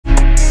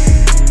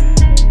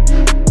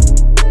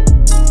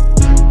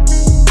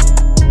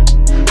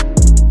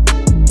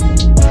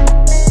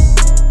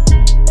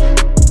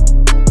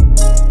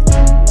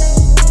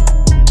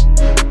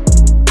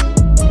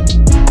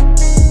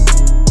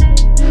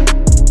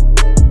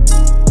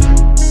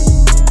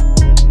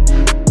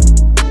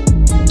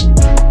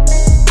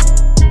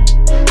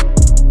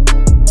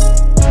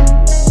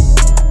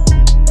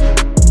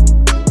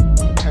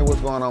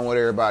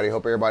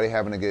Hope everybody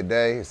having a good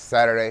day. It's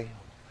Saturday.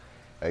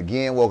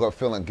 Again, woke up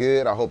feeling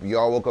good. I hope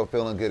y'all woke up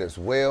feeling good as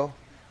well.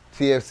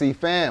 TFC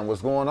fam,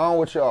 what's going on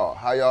with y'all?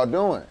 How y'all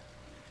doing?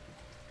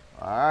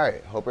 All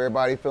right. Hope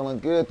everybody feeling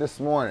good this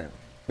morning.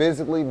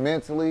 Physically,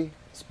 mentally,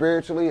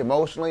 spiritually,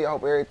 emotionally. I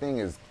hope everything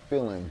is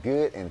feeling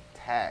good and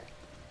intact.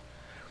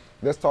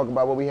 Let's talk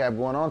about what we have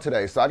going on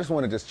today. So I just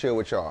want to just chill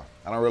with y'all.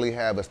 I don't really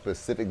have a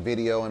specific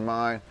video in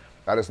mind.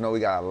 I just know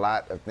we got a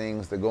lot of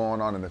things that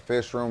going on in the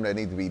fish room that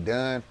need to be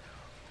done.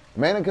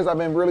 Mainly because I've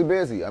been really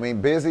busy. I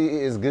mean, busy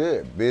is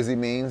good. Busy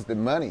means the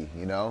money,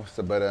 you know.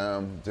 So, but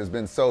just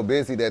been so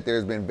busy that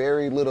there's been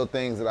very little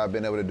things that I've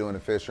been able to do in the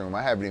fish room.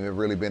 I haven't even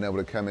really been able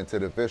to come into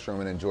the fish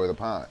room and enjoy the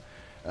pond.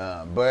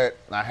 But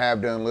I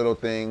have done little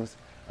things.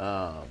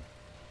 I'll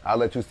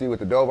let you see what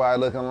the Doveye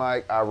looking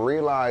like. I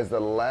realized the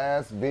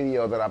last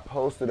video that I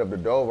posted of the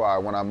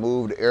Doveye when I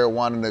moved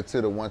Arowana to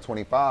the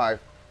 125,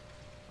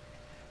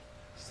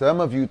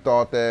 some of you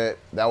thought that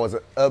that was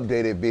an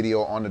updated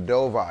video on the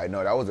Doveye.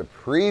 No, that was a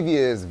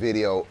previous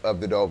video of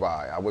the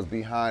Doveye. I was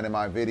behind in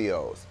my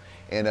videos.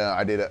 And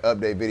I did an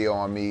update video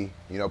on me,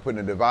 you know, putting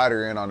a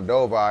divider in on the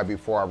Doveye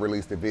before I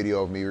released the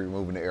video of me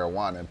removing the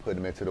Arowana and putting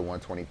him into the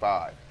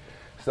 125.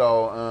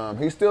 So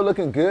he's still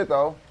looking good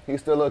though.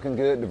 He's still looking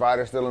good.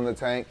 Divider still in the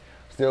tank.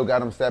 Still got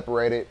them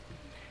separated.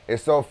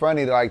 It's so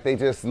funny, like they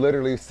just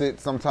literally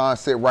sometimes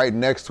sit right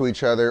next to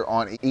each other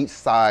on each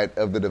side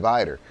of the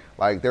divider.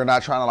 Like they're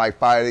not trying to like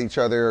fight each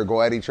other or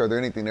go at each other or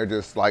anything. They're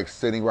just like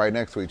sitting right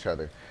next to each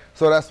other.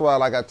 So that's why,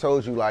 like I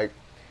told you, like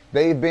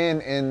they've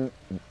been in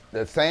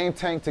the same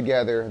tank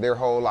together their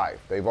whole life.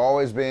 They've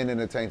always been in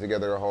the tank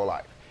together their whole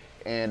life.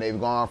 And they've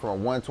gone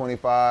from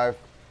 125.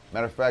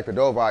 Matter of fact, the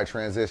Doveye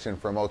transitioned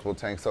from multiple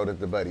tanks, so did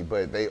the Buddy.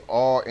 But they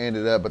both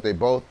ended up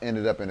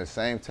in the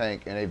same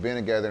tank, and they've been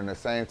together in the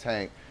same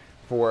tank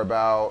for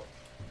about,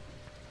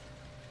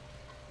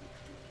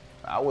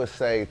 I would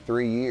say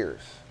 3 years.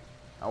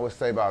 I would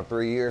say about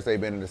 3 years they've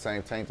been in the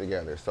same tank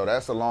together. So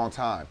that's a long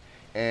time.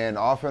 And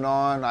off and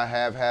on, I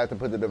have had to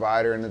put the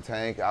divider in the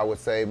tank. I would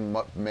say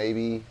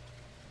maybe,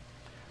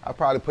 I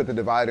probably put the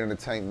divider in the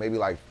tank maybe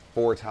like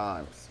 4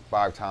 times,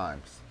 5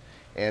 times.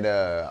 And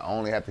I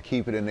only have to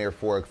keep it in there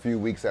for a few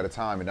weeks at a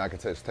time, and I can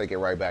just take it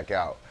right back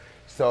out.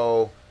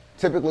 So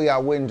typically I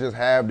wouldn't just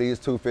have these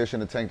two fish in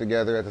the tank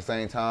together at the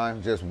same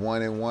time, just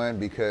one and one,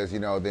 because, you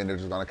know, then they're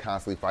just gonna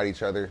constantly fight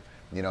each other.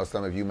 You know,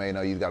 some of you may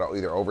know you gotta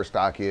either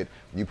overstock it,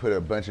 you put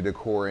a bunch of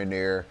decor in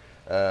there,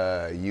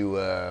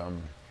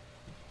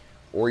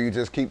 or you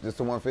just keep just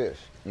the one fish.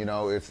 You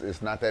know,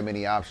 it's not that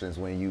many options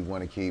when you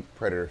wanna keep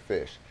predator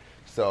fish.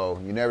 So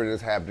you never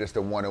just have just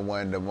the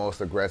one-on-one. The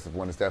most aggressive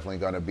one is definitely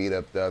gonna beat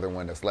up the other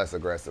one that's less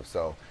aggressive.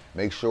 So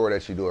make sure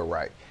that you do it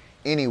right.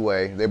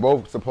 Anyway, they're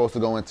both supposed to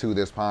go into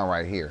this pond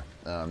right here.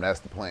 That's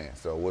the plan.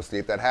 So we'll see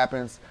if that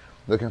happens.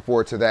 Looking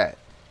forward to that.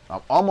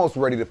 I'm almost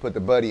ready to put the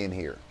Buddy in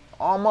here.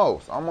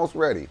 Almost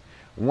ready.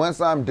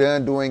 Once I'm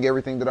done doing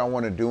everything that I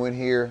want to do in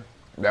here,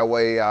 that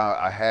way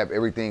I have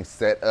everything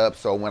set up.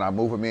 So when I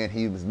move him in,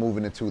 he's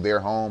moving into their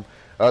home.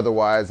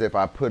 Otherwise, if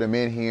I put him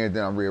in here,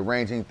 then I'm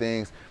rearranging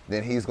things,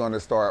 then he's going to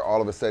start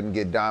all of a sudden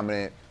get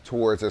dominant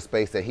towards a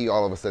space that he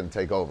all of a sudden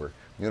take over.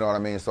 You know what I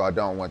mean? So I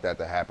don't want that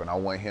to happen. I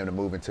want him to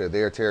move into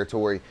their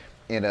territory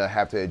and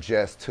have to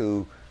adjust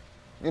to,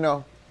 you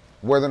know,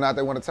 whether or not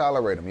they want to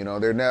tolerate him. You know,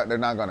 they're not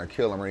going to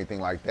kill him or anything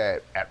like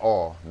that at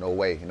all. No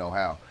way, no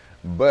how.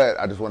 But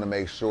I just want to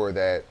make sure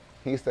that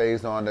he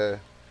stays on the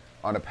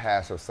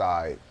passive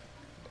side,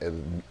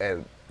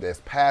 as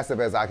passive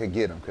as I could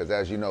get him, because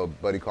as you know,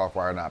 Buddy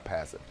Crawford are not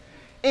passive.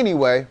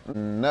 Anyway,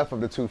 enough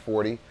of the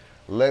 240.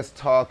 Let's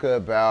talk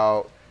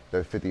about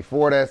the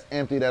 54 that's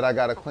empty that I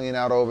got to clean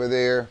out over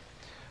there.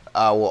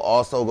 I will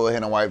also go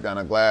ahead and wipe down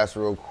the glass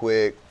real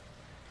quick.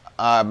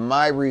 I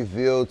might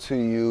reveal to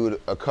you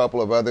a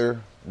couple of other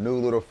new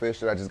little fish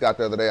that I just got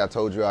the other day. I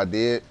told you I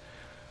did.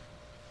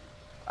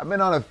 I've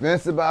been on the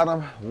fence about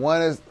them.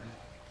 One is,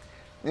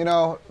 you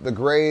know, the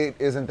grade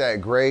isn't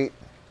that great.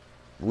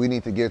 We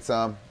need to get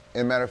some.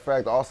 And matter of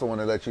fact, I also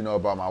want to let you know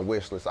about my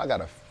wish list. I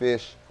got a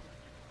fish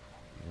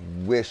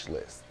wish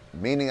list,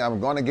 meaning I'm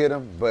going to get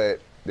them,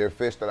 but they're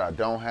fish that I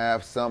don't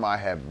have. Some I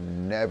have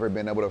never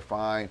been able to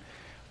find,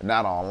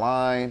 not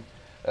online,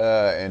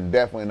 and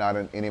definitely not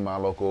in any of my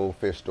local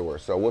fish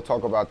stores. So we'll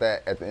talk about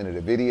that at the end of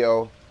the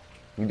video.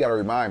 You got to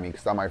remind me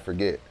because I might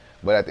forget.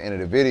 But at the end of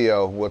the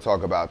video, we'll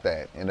talk about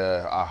that. And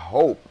I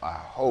hope,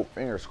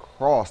 fingers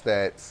crossed,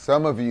 that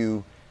some of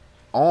you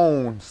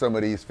own some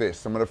of these fish,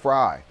 some of the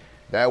fry.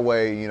 That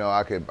way, you know,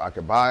 I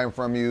could buy them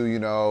from you. You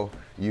know,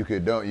 you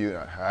could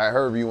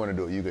however you want to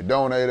do it. You could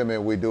donate them,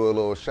 and we do a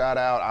little shout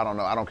out. I don't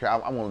know. I don't care.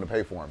 I'm willing to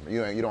pay for them.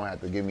 You don't have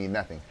to give me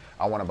nothing.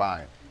 I want to buy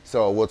them.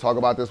 So we'll talk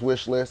about this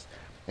wish list,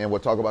 and we'll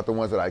talk about the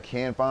ones that I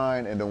can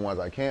find and the ones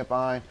I can't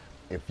find.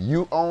 If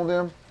you own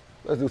them,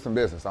 let's do some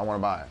business. I want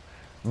to buy them.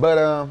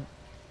 But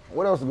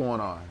what else is going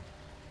on?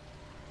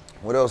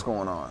 What else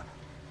going on?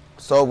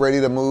 So ready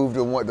to move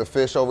the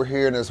fish over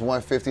here in this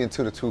 150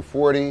 into the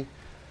 240.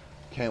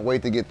 Can't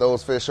wait to get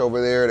those fish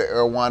over there. The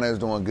Arowana is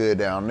doing good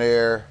down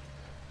there.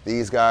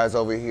 These guys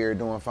over here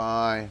doing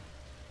fine.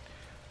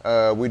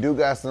 We do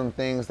got some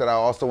things that I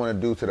also want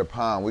to do to the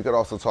pond. We could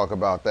also talk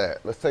about that.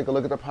 Let's take a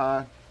look at the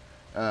pond.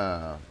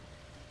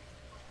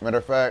 Matter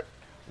of fact,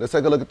 let's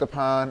take a look at the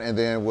pond and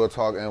then we'll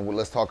talk, and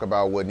let's talk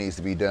about what needs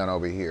to be done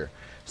over here.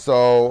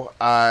 So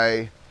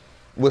I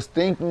was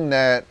thinking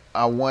that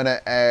I want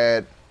to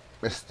add,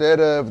 instead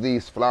of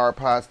these flower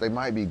pots, they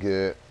might be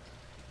good.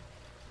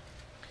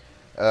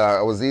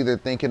 I was either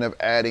thinking of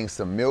adding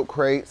some milk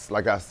crates,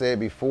 like I said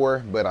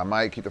before, but I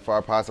might keep the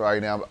flower pots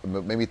right now.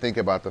 Made me think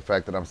about the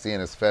fact that I'm seeing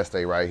this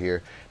Feste right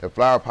here. The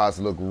flower pots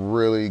look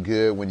really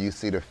good when you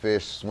see the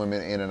fish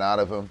swimming in and out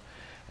of them.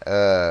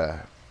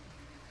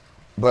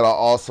 But I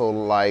also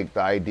like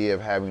the idea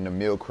of having the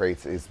milk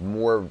crates. It's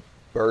more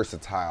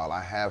versatile.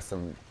 I have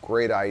some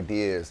great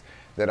ideas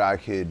that I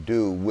could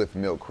do with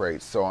milk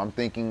crates. So I'm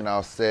thinking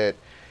I'll set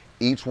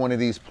each one of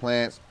these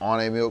plants on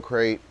a milk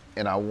crate,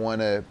 and I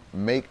want to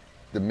make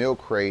the milk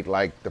crate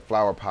like the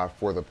flower pot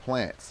for the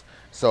plants.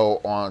 So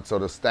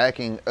the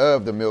stacking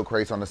of the milk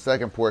crates on the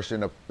second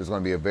portion is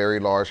going to be a very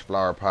large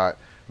flower pot,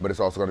 but it's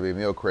also going to be a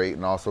milk crate,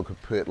 and also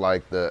could put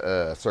like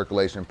the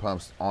circulation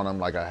pumps on them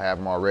like I have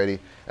them already.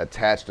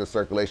 Attach the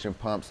circulation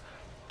pumps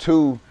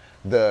to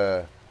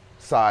the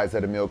sides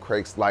of the milk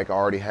crates like I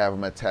already have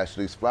them attached to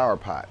these flower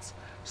pots.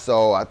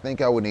 So I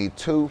think I would need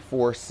 2,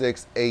 4,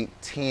 6, 8,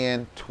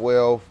 10,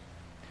 12,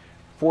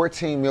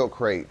 14 milk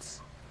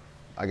crates.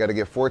 I got to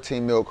get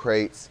 14 milk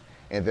crates,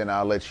 and then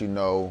I'll let you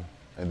know,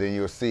 and then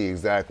you'll see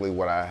exactly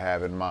what I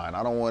have in mind.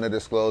 I don't want to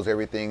disclose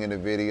everything in the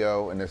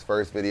video, in this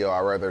first video.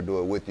 I'd rather do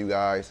it with you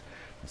guys.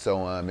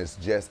 So it's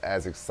just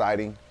as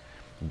exciting,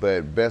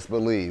 but best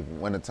believe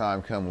when the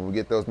time comes, when we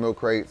get those milk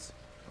crates,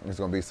 there's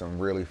going to be some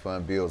really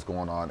fun builds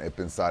going on up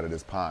inside of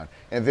this pond.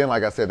 And then,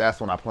 like I said, that's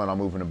when I plan on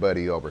moving the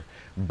buddy over.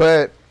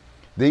 But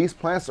these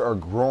plants are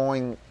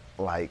growing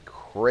like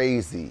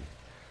crazy.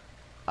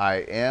 I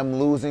am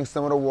losing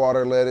some of the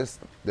water lettuce.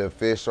 The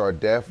fish are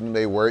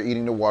definitely, they were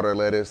eating the water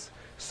lettuce.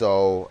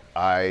 So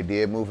I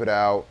did move it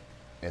out,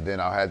 and then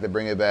I had to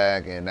bring it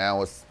back, and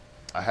now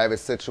I have it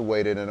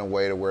situated in a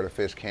way to where the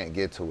fish can't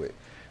get to it.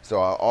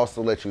 So I'll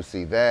also let you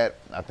see that.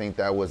 I think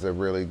that was a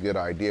really good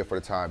idea for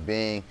the time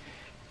being.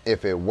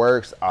 If it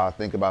works, I'll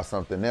think about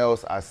something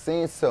else. I've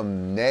seen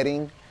some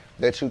netting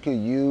that you could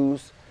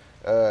use.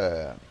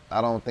 I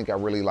don't think I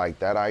really like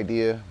that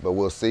idea, but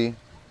we'll see.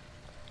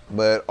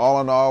 But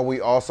all in all,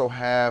 we also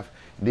have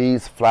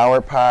these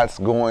flower pots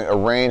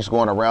arranged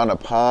going around the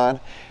pond.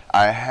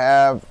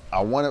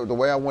 The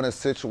way I want to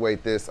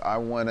situate this, I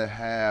want to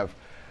have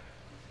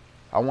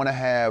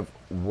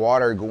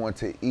water going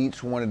to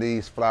each one of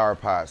these flower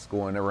pots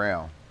going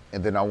around.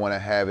 And then I want to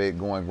have it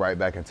going right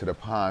back into the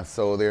pond.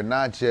 So they're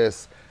not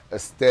just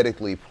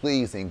aesthetically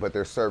pleasing, but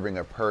they're serving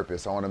a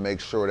purpose. I want to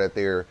make sure that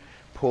they're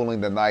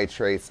pulling the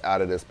nitrates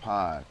out of this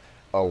pond,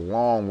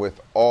 along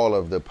with all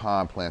of the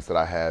pond plants that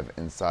I have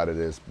inside of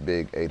this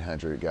big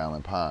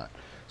 800-gallon pond.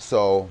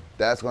 So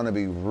that's going to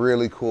be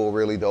really cool,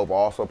 really dope. I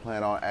also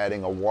plan on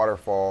adding a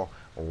waterfall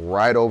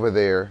right over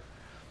there.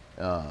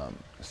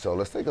 So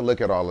let's take a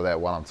look at all of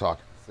that while I'm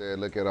talking.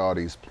 Look at all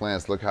these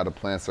plants. Look how the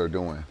plants are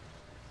doing.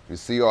 You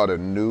see all the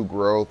new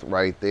growth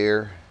right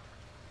there?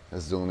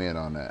 Let's zoom in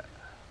on that.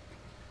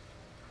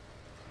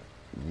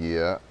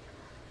 Yeah.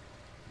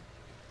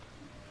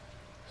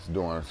 It's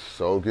doing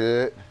so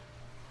good.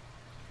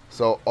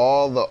 So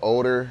the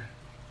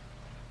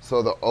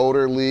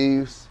older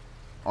leaves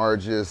are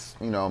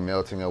just,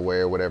 melting away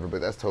or whatever,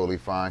 but that's totally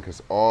fine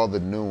because all the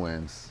new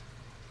ones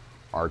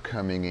are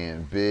coming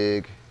in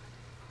big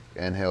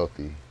and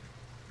healthy.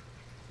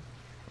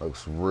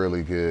 Looks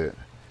really good.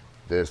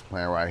 This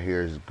plant right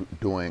here is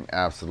doing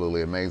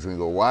absolutely amazing.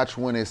 Go watch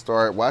when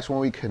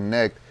we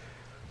connect,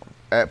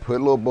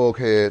 put little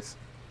bulkheads,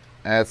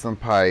 add some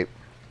pipe,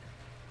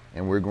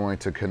 and we're going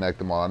to connect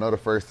them all. I know the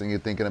first thing you're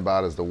thinking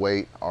about is the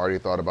weight. I already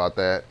thought about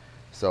that.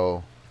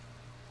 So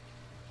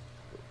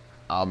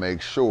I'll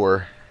make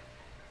sure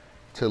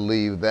to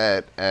leave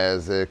that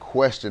as a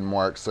question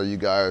mark so you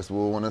guys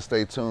will want to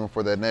stay tuned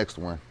for that next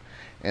one.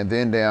 And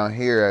then down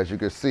here, as you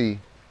can see,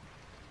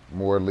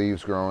 more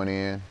leaves growing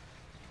in.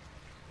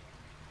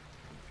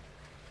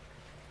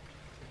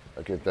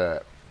 Look at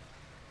that.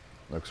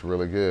 Looks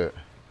really good.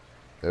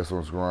 This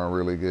one's growing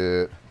really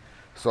good.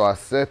 So I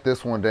set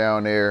this one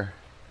down there.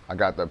 I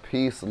got the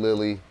peace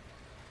lily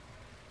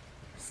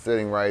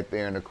sitting right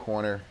there in the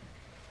corner.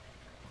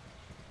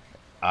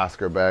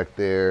 Oscar back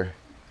there.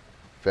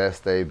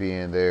 Feste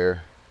being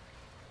there.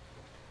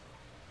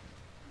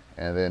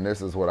 And then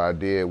this is what I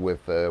did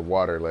with the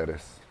water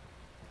lettuce.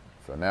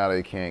 So now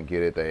they can't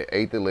get it. They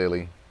ate the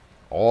lily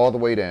all the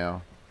way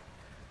down.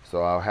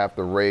 So I'll have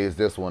to raise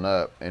this one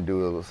up and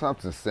do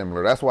something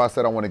similar. That's why I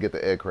said I want to get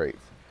the egg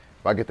crates.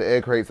 If I get the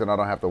egg crates, then I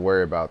don't have to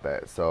worry about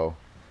that. So,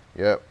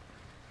 yep,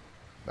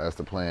 that's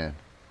the plan.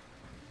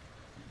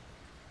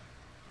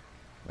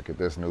 Look at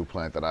this new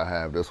plant that I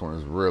have. This one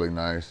is really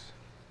nice.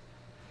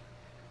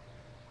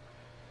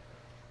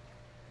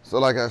 So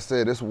like I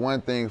said, it's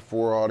one thing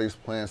for all these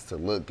plants to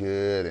look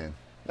good, and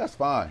that's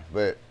fine,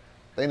 but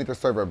they need to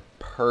serve a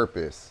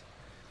purpose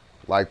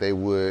like they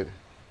would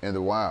in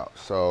the wild.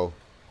 So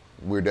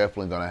we're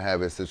definitely gonna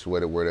have it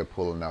situated where they're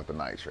pulling out the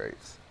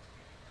nitrates,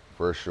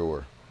 for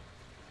sure.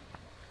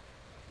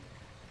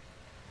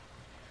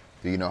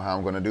 Do you know how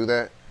I'm gonna do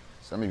that?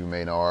 Some of you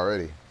may know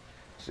already.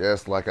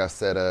 Just like I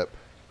set up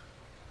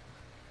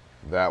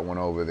that one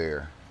over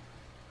there.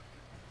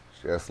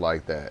 Just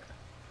like that.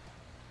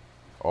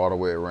 All the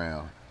way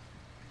around.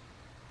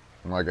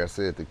 And like I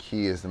said, the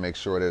key is to make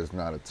sure there's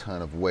not a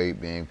ton of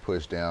weight being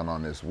pushed down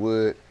on this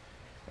wood,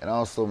 and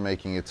also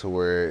making it to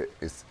where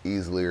it's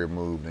easily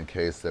removed in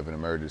case of an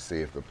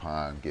emergency if the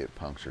pond get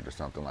punctured or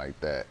something like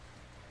that.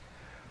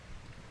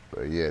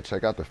 But yeah,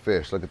 check out the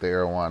fish. Look at the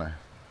arowana.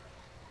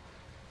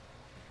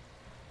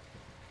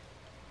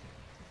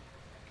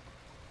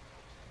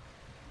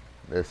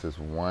 This is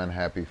one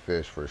happy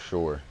fish for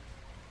sure.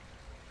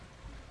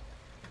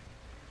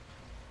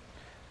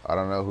 I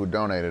don't know who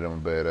donated him,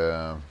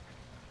 but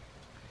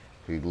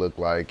he looked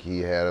like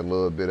he had a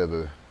little bit of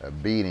a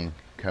beating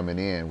coming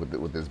in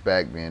with his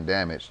back being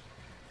damaged.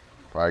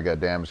 Probably got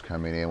damaged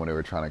coming in when they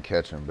were trying to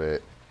catch him,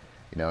 but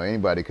you know,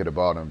 anybody could have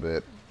bought him,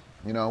 but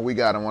you know, we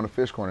got him on the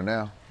fish corner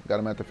now. Got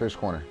him at the fish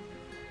corner.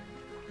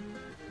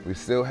 We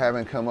still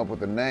haven't come up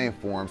with a name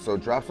for him, so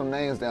drop some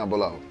names down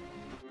below.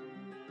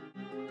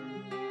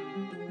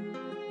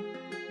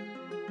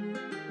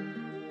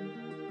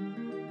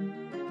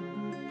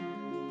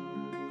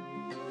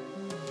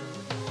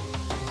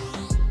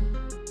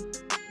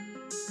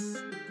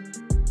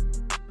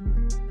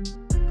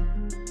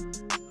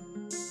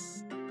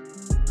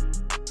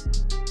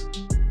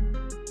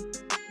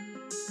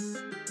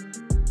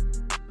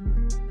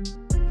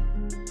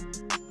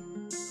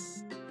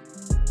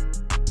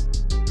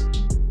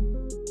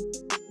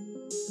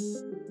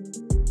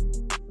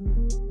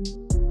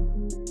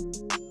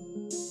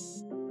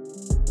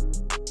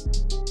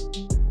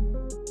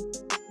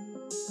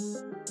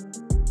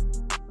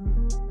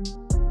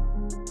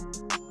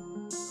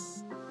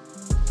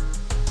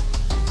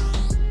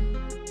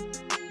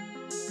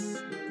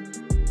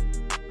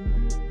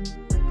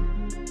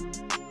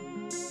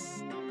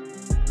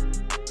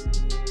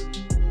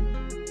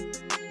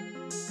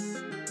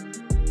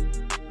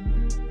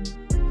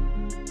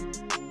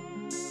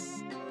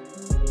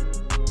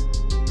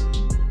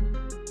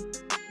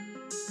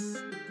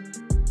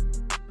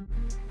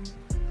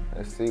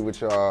 Let's see what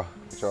y'all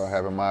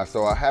have in mind.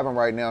 So I have them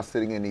right now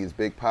sitting in these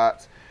big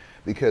pots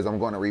because I'm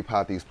going to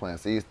repot these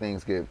plants. These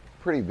things get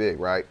pretty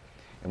big, right?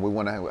 And we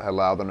want to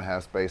allow them to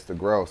have space to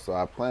grow. So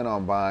I plan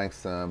on buying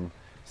some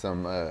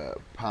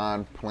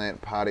pond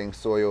plant potting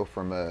soil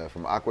from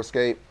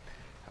Aquascape.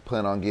 I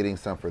plan on getting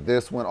some for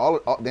this one.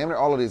 Damn near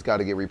all of these got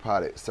to get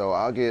repotted. So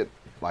I'll get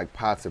like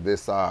pots of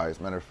this size.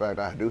 Matter of fact,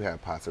 I do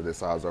have pots of this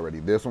size already.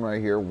 This one right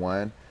here,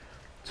 1,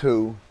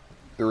 2,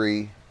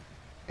 3,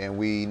 and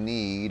we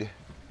need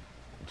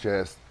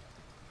just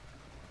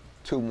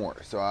 2 more.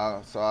 So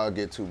I'll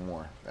get 2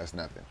 more. That's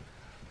nothing.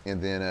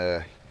 And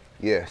then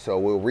yeah, so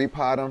we'll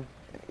repot them.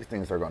 These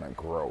things are gonna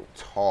grow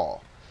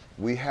tall.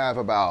 We have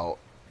about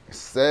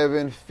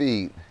 7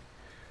 feet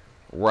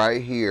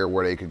right here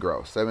where they could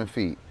grow. 7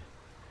 feet.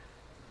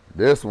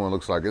 This one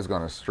looks like it's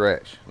gonna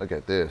stretch. Look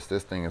at this.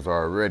 This thing is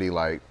already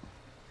like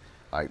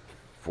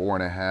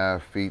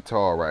 4.5 feet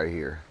tall right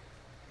here.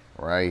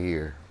 Right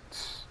here.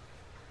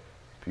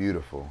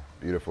 Beautiful,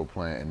 beautiful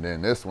plant. And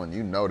then this one,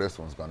 you know this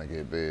one's gonna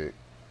get big.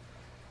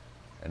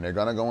 And they're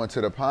gonna go into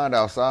the pond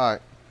outside.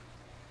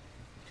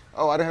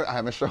 Oh, I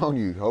haven't shown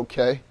you.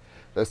 Okay,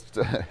 let's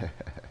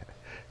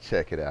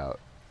check it out.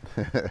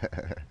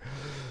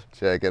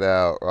 Check it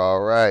out.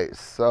 All right,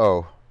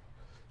 so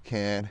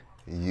can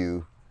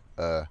you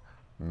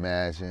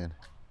imagine?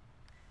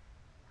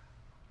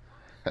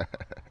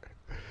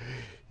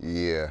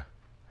 Yeah,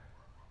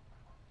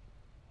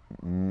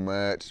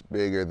 much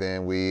bigger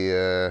than we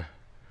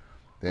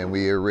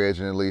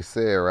originally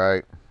said,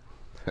 right?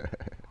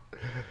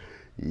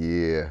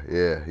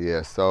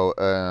 Yeah.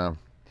 So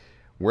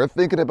we're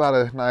thinking about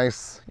a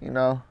nice,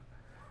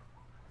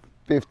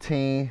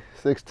 15,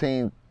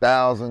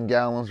 16,000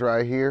 gallons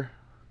right here.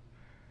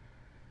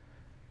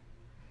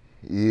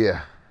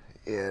 Yeah,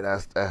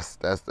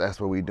 that's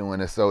what we're doing.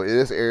 This. So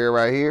this area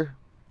right here,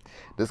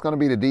 this is gonna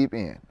be the deep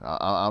end.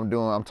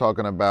 I'm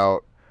talking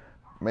about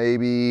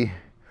maybe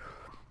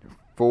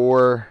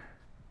 4.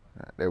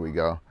 There we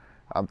go.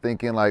 I'm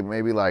thinking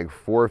maybe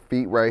 4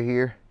 feet right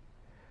here.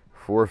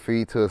 4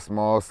 feet to a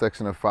small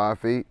section of 5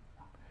 feet.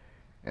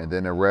 And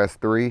then the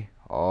rest 3,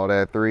 all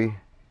that 3.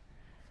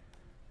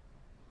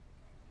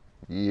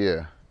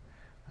 Yeah,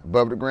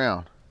 above the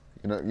ground.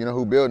 You know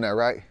who building that,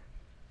 right?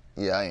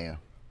 Yeah, I am.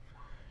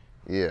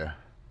 Yeah,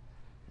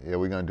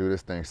 we're gonna do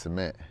this thing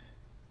cement.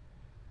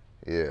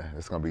 Yeah,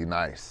 it's gonna be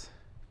nice.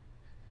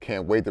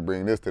 Can't wait to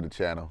bring this to the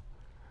channel.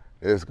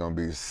 It's gonna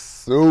be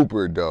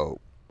super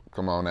dope.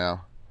 Come on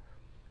now.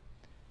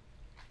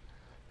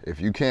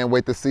 If you can't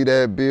wait to see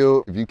that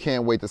build, if you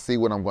can't wait to see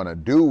what I'm gonna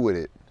do with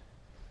it,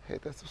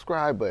 hit that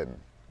subscribe button.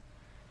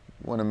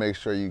 You wanna make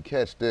sure you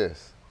catch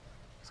this.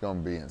 It's gonna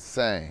be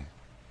insane.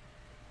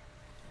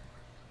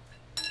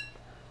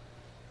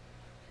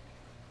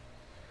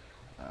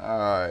 All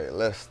right,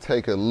 let's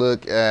take a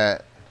look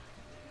at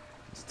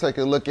let's take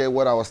a look at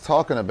what I was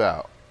talking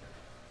about.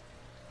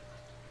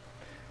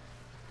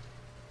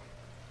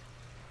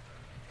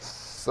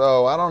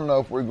 So I don't know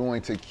if we're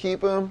going to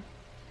keep him.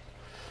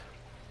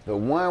 The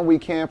one we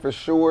can for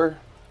sure,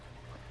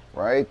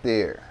 right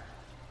there,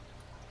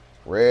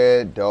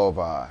 red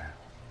Doveye.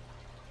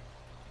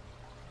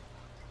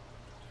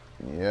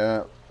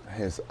 Yep,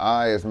 his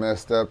eye is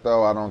messed up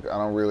though. I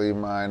don't really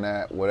mind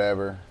that.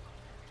 Whatever.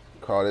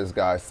 Call this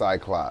guy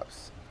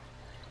Cyclops.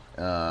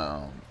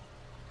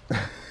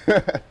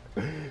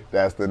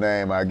 That's the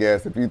name, I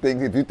guess. If you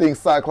think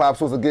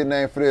Cyclops was a good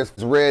name for this,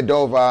 it's red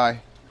Doveye.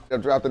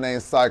 Drop the name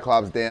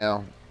Cyclops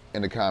down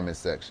in the comment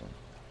section.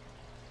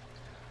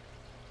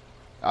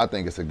 I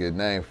think it's a good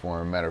name for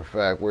him. Matter of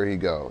fact, where'd he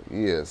go?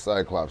 Yeah,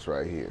 Cyclops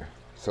right here.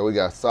 So we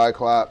got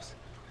Cyclops,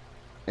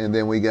 and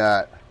then we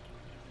got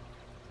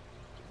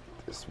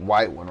this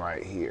white one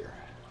right here.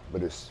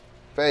 But his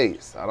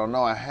face, I don't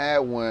know. I had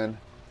one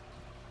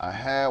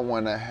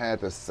that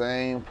had the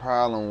same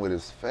problem with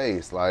his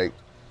face. Like,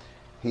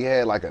 he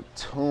had like a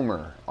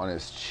tumor on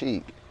his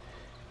cheek,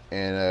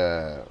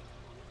 and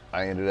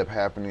I ended up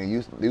having to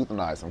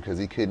euthanize him because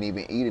he couldn't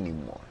even eat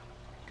anymore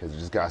because it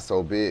just got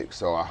so big.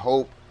 So I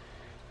hope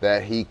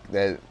that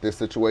this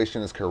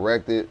situation is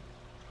corrected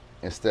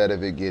instead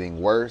of it getting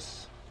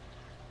worse.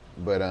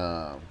 But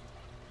I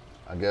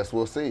guess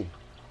we'll see.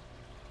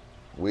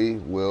 We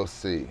will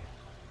see.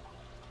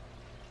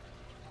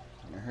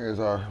 Here's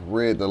our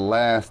the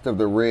last of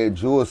the red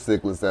jewel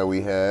cichlids that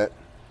we had.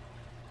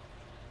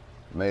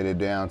 Made it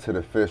down to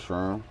the fish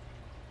room.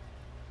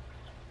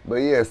 But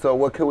yeah, so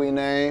what could we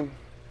name?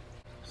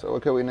 So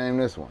what could we name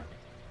this one?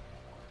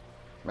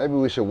 Maybe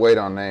we should wait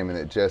on naming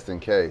it just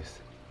in case.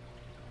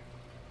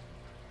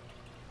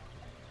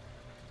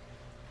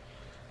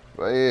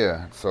 But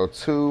yeah, so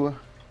 2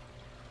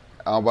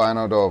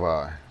 albino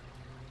Doveye.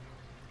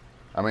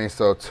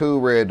 So 2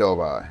 red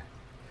Doveye.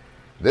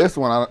 This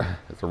one,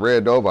 it's a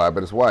red Doveye,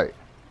 but it's white.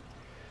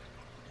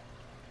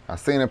 I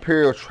seen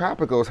Imperial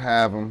Tropicals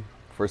have them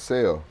for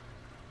sale,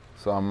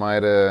 so I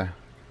might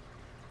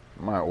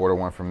order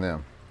one from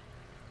them.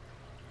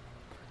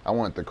 I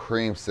want the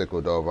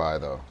creamsicle Doveye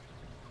though.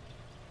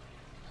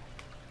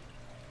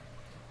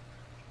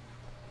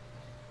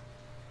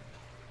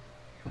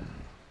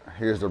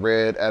 Here's the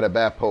red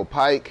Atabapo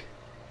pike.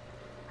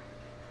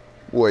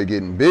 Boy,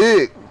 getting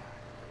big.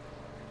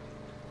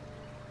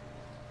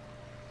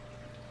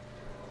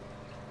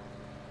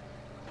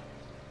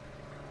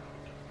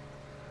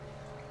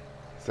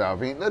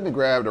 Salvine, let me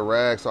grab the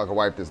rag so I can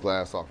wipe this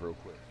glass off real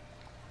quick.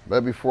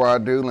 But before I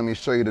do, let me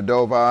show you the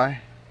Doveye.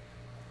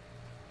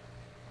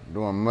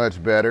 Doing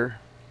much better.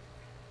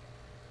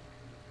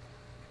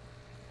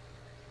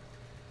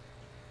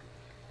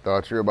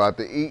 Thought you were about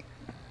to eat.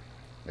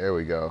 There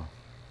we go.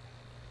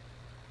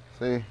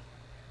 See,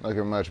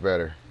 looking much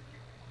better.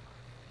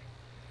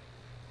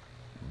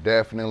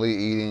 Definitely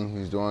eating.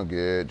 He's doing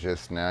good.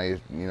 Just now, he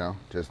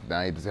just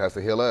has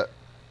to heal up.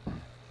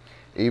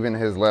 Even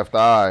his left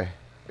eye,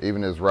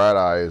 even his right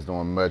eye is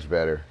doing much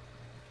better.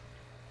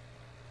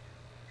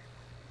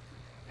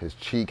 His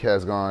cheek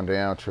has gone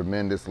down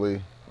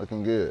tremendously.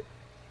 Looking good.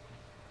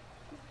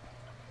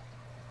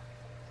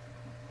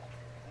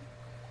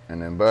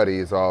 And then Buddy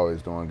is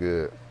always doing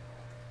good.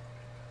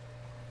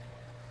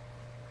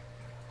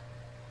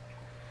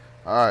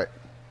 All right.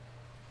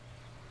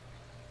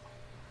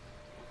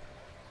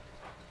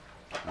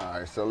 All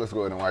right, so let's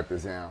go ahead and wipe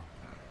this down.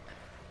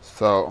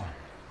 So,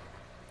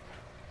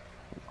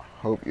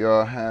 hope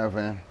y'all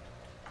having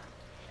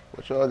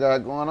what y'all got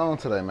going on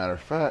today, matter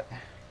of fact.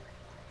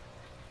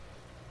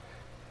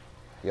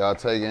 Y'all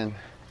taking,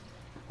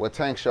 what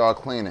tanks y'all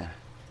cleaning?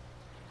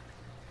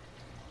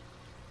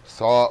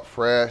 Salt,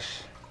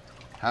 fresh,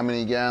 how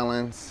many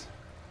gallons?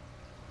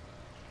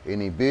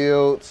 Any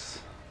builds?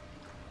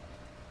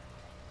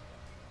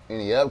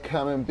 Any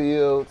upcoming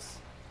builds?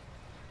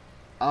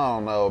 I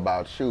don't know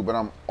about you, but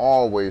I'm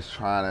always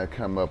trying to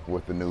come up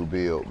with a new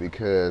build,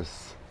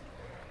 because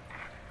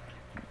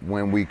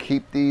when we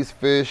keep these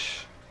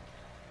fish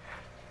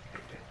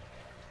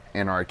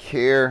in our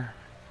care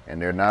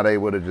and they're not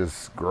able to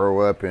just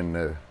grow up in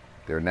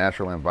their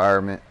natural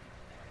environment,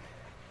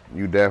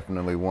 you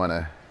definitely want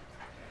to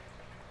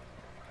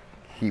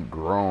keep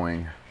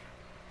growing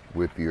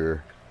with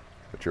your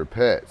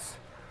pets.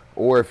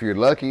 Or if you're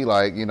lucky,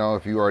 like,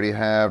 if you already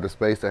have the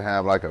space to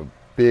have like a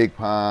big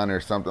pond or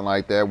something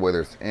like that,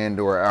 whether it's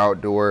indoor or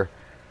outdoor,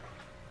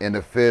 and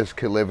the fish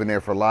could live in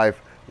there for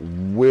life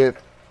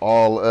with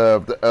all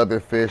of the other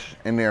fish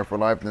in there for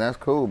life, then that's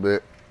cool.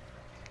 But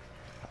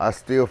I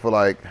still feel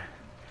like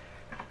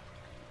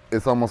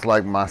it's almost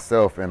like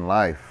myself in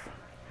life.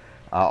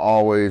 I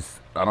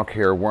don't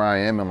care where I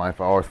am in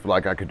life, I always feel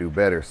like I could do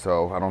better.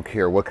 So I don't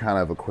care what kind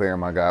of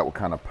aquarium I got, what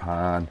kind of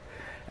pond.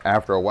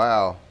 After a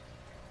while,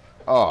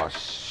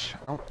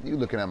 you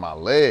looking at my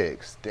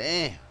legs,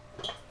 damn.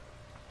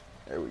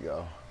 There we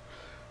go.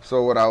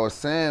 So what I was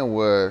saying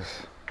was,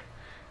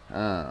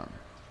 the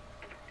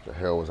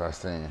hell was I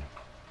saying?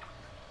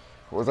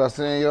 What was I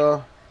saying,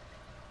 y'all?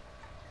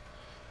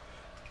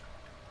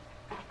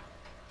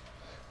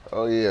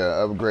 Oh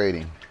yeah,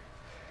 upgrading.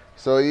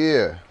 So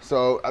yeah,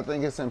 so I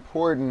think it's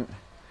important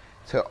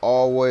to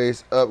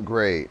always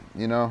upgrade,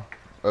 you know?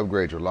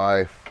 Upgrade your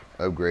life,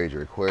 upgrade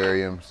your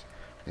aquariums.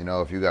 You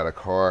know, if you got a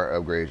car,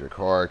 upgrade your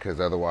car,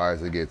 because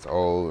otherwise it gets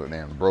old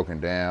and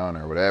broken down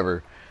or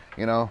whatever.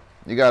 You know,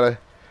 you gotta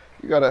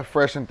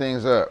freshen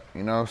things up,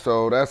 you know?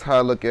 So that's how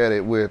I look at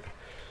it with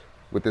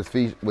this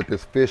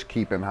fish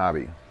keeping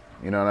hobby.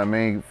 You know what I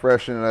mean? You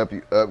freshen it up,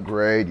 you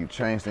upgrade, you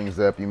change things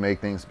up, you make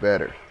things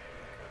better.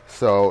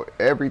 So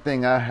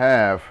everything I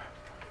have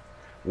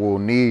will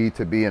need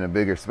to be in a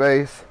bigger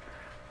space,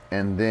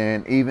 and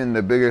then even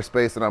the bigger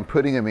space that I'm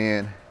putting them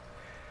in,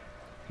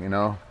 you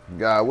know,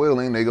 God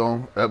willing, they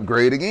gonna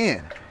upgrade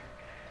again.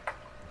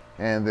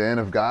 And then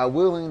if God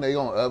willing, they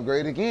gonna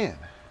upgrade again.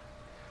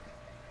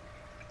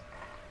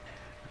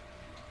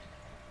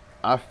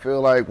 I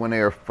feel like when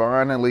they are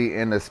finally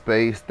in the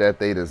space that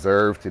they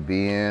deserve to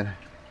be in,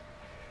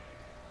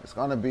 it's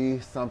gonna be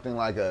something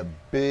like a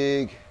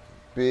big,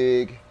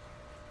 big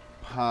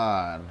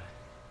pond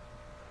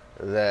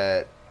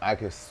that I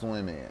could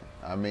swim in.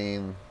 I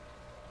mean,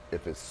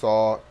 if it's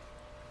salt,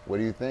 what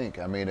do you think?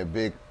 I mean, a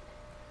big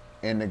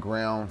in the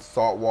ground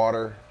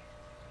saltwater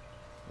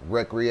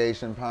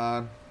recreation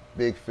pond,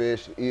 big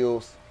fish,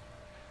 eels.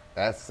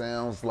 That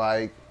sounds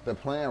like the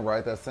plan,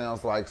 right? That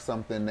sounds like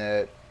something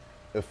that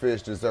the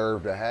fish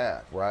deserve to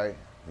have, right?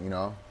 You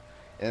know?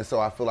 And so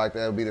I feel like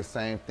that would be the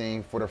same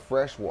thing for the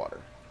freshwater.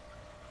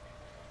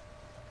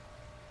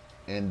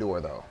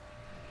 Indoor though.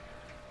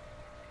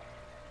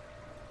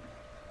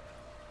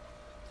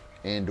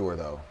 Indoor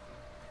though.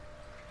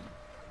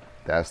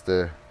 That's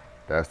the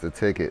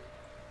ticket.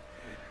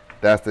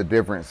 That's the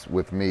difference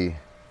with me.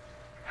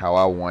 How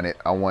I want it.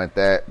 I want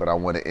that, but I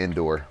want it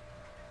indoor.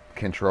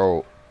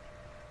 Controlled.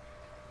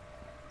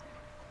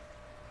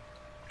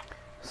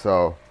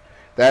 So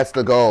that's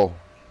the goal.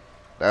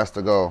 That's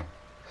the goal.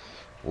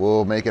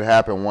 We'll make it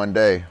happen one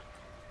day.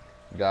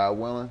 God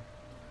willing,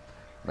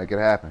 make it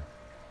happen.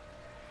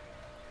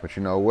 But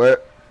you know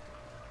what?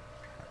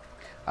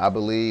 I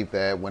believe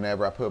that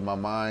whenever I put my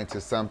mind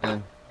to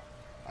something,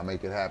 I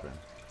make it happen.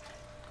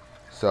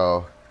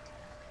 So,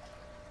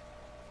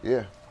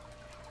 yeah.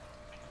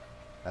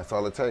 That's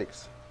all it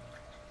takes.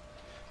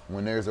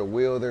 When there's a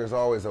will, there's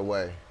always a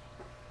way.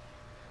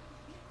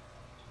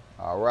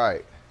 All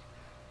right.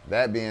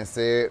 That being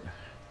said,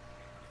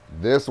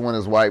 this one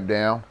is wiped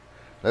down.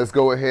 Let's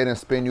go ahead and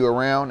spin you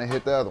around and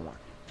hit the other one.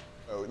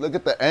 Oh, look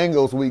at the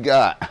angles we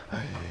got.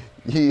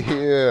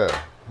 Yeah.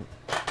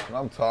 What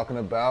I'm talking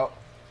about.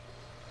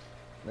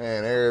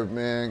 Man, every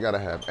man gotta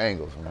have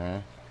angles,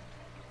 man.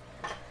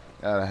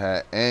 Gotta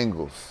have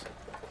angles.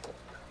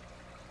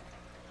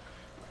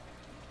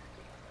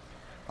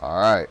 All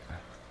right.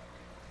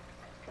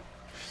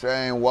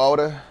 Shane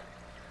Walter.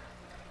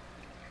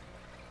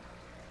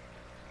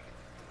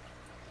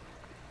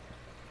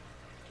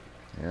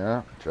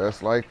 Yeah,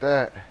 just like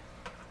that.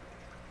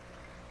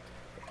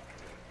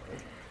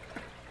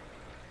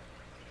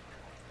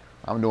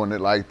 I'm doing it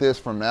like this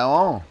from now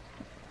on.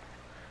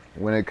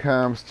 When it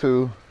comes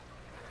to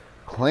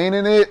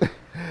cleaning it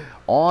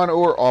on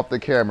or off the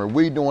camera,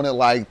 we doing it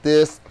like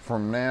this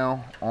from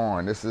now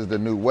on. This is the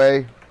new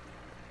way.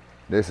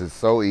 This is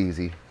so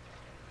easy.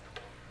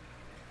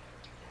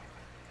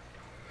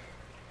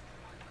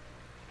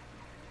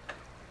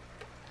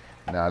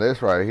 Now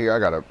this right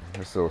here,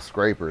 this little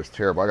scraper is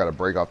terrible. I gotta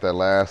break off that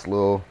last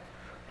little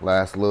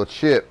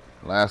chip,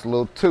 last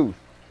little tooth.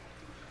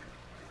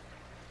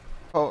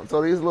 Oh,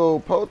 so these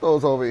little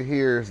pothos over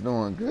here is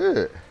doing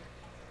good.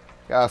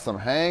 Got some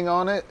hang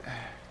on it.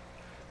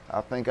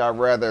 I think I'd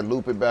rather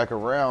loop it back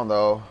around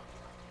though.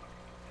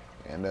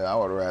 And I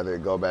would rather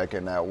go back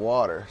in that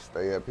water,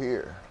 stay up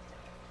here.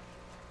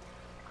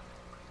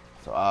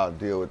 So I'll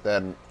deal with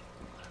that. Matter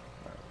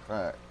of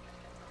fact,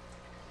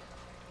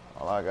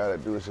 all I gotta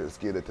do is just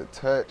get it to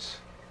touch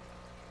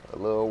a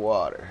little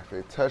water. If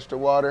it touch the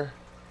water,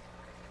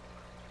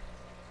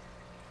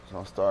 it's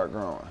gonna start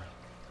growing.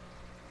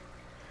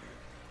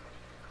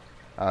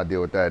 I'll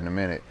deal with that in a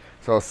minute.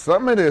 So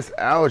some of this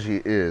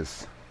algae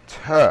is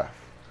tough.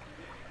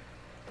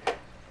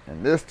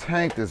 And this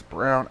tank, this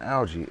brown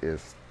algae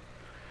is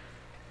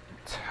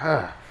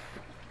tough.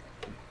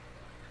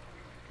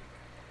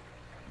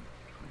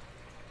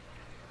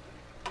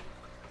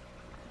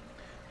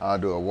 I'll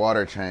do a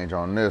water change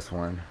on this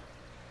one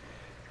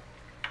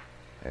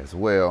as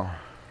well.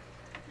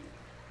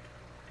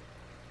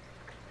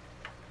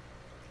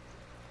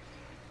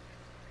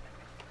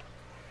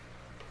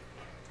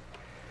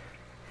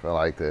 Feel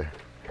like the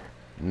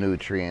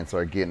nutrients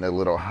are getting a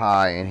little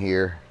high in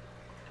here.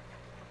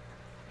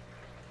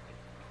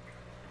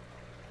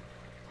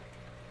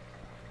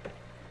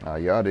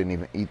 Y'all didn't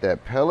even eat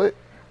that pellet.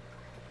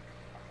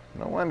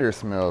 No wonder it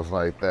smells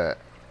like that.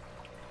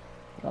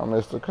 I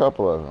missed a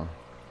couple of them.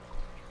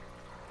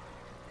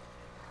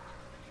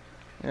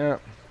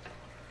 Yep.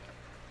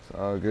 It's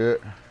all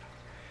good.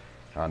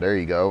 Oh, there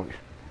you go.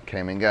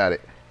 Came and got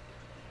it.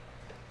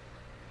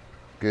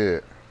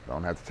 Good.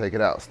 Don't have to take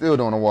it out. Still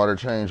doing a water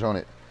change on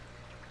it.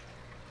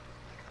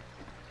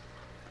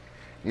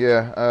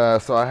 Yeah,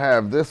 so I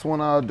have this one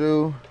I'll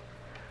do.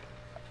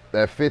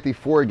 That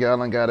 54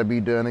 gallon got to be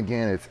done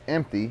again. It's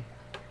empty.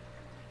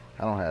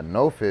 I don't have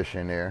no fish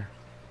in there.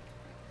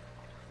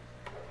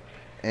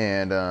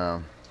 And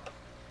I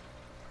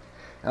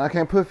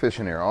can't put fish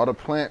in there. All the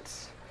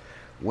plants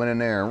went in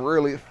there and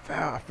really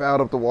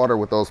fouled up the water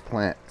with those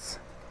plants.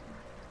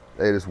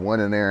 They just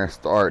went in there and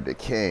started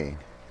decaying.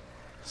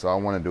 So I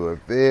want to do a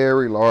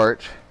very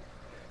large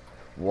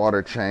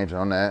water change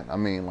on that. I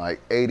mean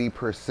like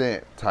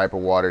 80% type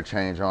of water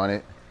change on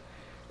it.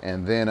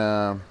 And then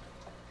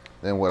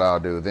what I'll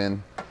do,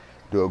 then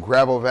do a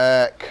gravel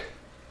vac.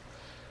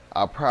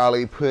 I'll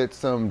probably put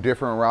some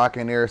different rock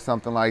in there or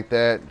something like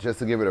that just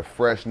to give it a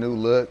fresh new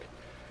look,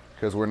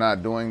 because we're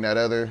not doing that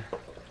other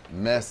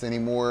mess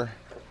anymore.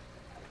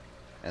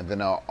 And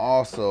then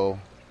I'll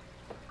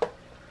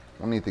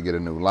need to get a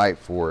new light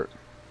for it.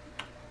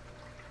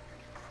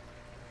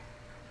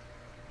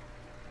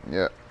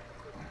 Yep.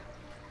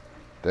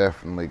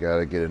 Definitely got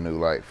to get a new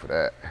light for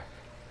that.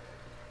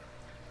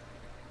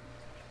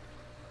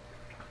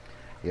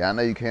 Yeah, I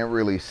know you can't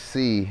really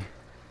see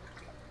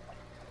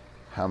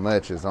how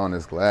much is on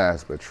this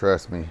glass, but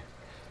trust me,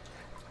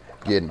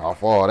 getting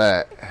off all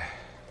that.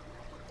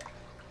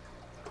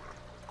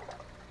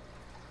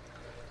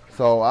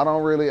 So I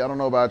don't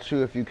know about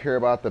you if you care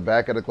about the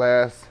back of the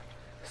glass.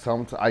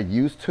 I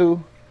used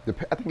to.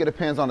 I think it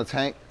depends on the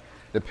tank,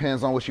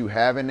 depends on what you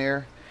have in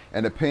there,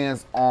 and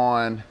depends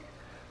on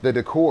the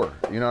decor.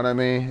 You know what I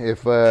mean?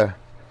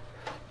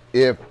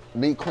 If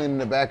me cleaning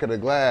the back of the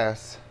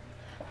glass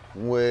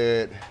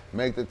would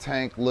make the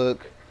tank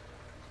look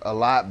a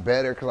lot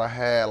better because I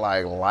had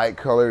like light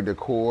colored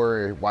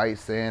decor, white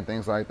sand,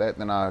 things like that,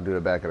 then I'll do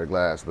the back of the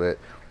glass. But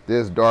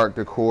this dark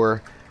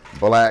decor,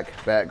 black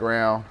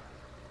background,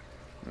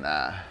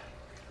 nah,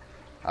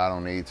 I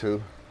don't need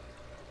to.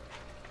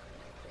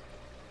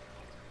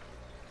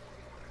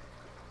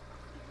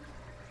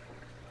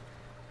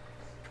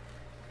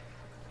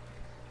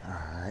 All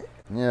right,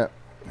 yep.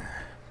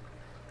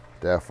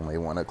 Definitely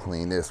want to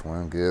clean this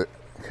one good,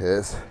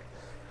 because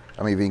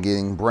I'm even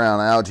getting brown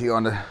algae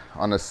on the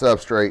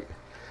substrate.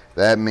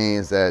 That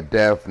means that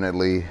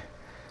definitely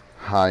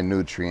high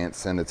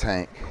nutrients in the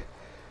tank.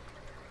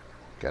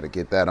 Got to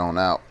get that on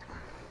out.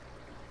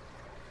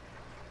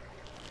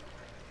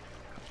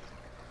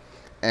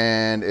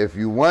 And if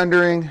you're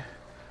wondering,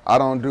 I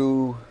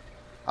don't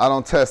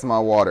test my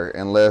water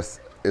unless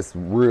it's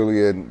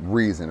really a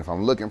reason. If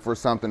I'm looking for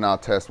something, I'll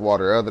test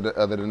water.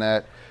 Other than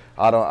that,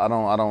 I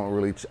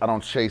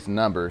don't chase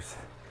numbers.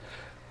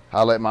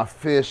 I let my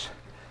fish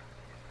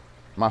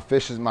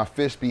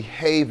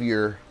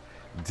behavior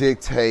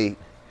dictate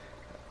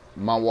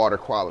my water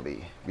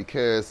quality,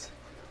 because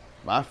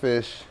my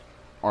fish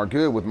are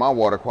good with my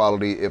water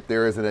quality. If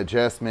there is an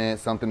adjustment,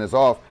 something is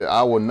off,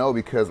 I will know,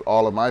 because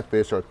all of my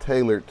fish are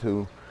tailored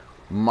to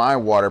my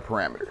water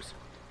parameters.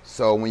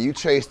 So when you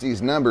chase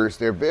these numbers,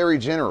 they're very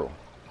general.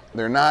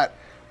 They're not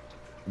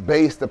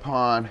based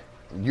upon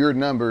your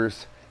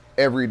numbers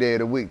every day of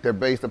the week. They're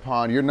based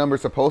upon your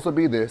number's supposed to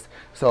be this.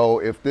 So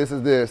if this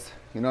is this,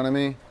 you know what I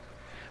mean?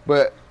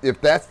 But if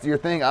that's your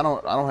thing, I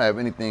don't have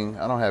anything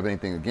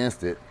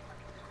against it.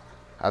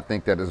 I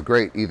think that is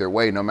great either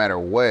way. No matter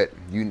what,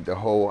 the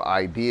whole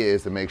idea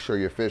is to make sure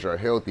your fish are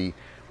healthy,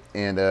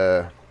 and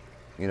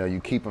you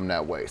keep them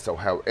that way. So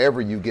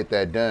however you get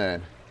that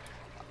done,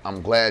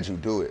 I'm glad you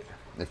do it.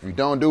 If you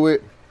don't do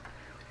it,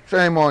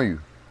 shame on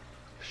you.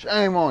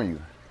 Shame on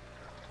you.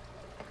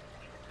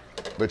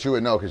 But you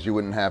would know, because you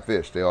wouldn't have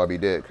fish. They'd all be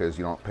dead because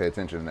you don't pay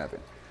attention to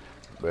nothing.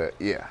 But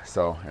yeah,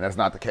 and that's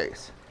not the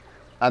case.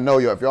 I know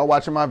if y'all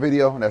watching my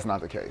video, that's not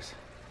the case.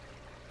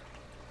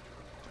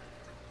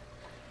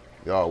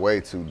 Y'all way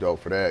too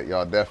dope for that.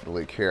 Y'all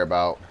definitely care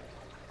about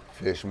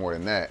fish more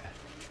than that.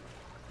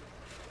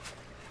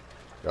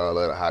 Y'all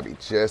love the hobby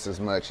just as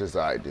much as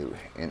I do,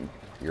 in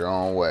your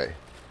own way.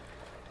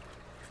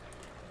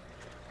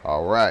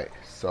 All right,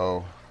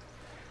 so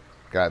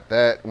got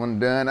that one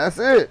done. That's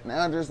it.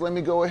 Now just let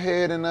me go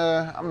ahead and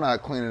I'm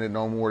not cleaning it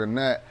no more than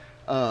that.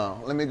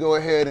 Let me go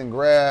ahead and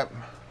grab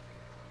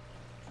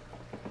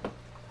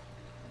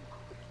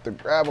the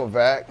gravel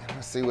vac.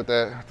 Let's see what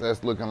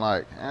that's looking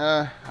like.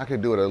 I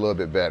could do it a little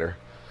bit better.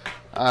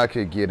 I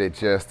could get it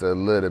just a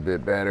little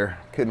bit better.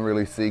 Couldn't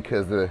really see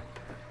because the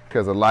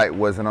light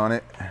wasn't on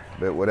it,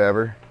 but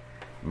whatever.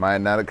 Might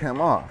not have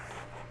come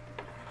off.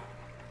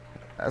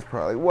 That's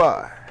probably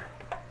why.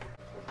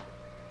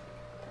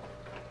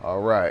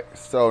 All right,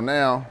 so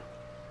now,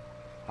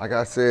 like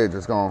I said,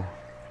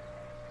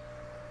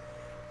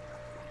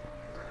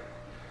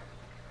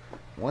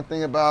 one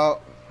thing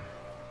about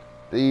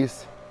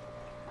these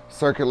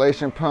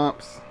circulation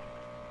pumps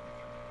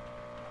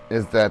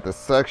is that the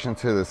suction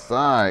to the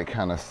side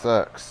kind of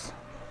sucks.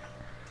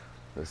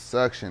 The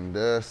suction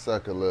does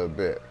suck a little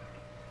bit.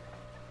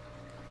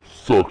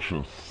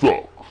 Suction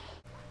sucks.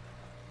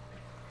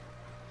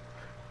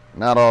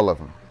 Not all of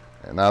them,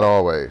 and not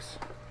always.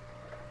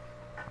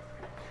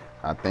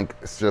 I think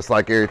it's just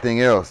like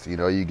everything else.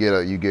 You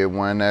get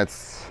one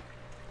that's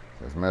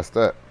messed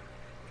up.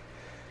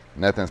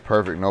 Nothing's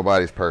perfect,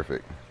 nobody's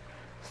perfect.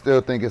 Still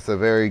think it's a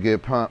very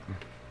good pump,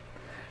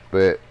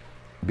 but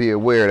be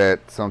aware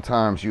that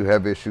sometimes you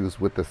have issues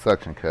with the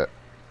suction cup.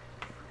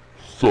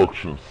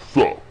 Suction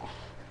sucks.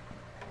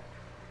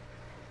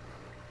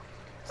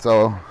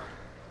 So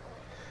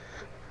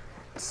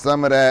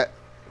some of that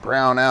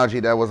brown algae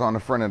that was on the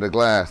front of the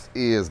glass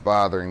is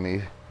bothering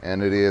me,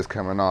 and it is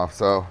coming off.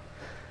 So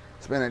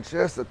spending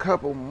just a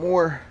couple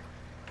more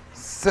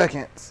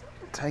seconds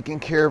taking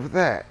care of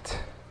that.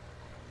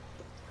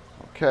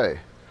 Okay.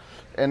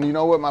 And you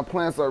know what? My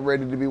plants are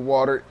ready to be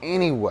watered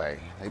anyway.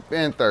 They've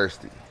been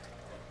thirsty.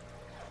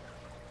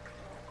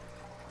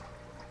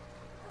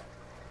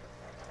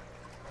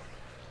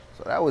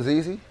 So that was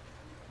easy.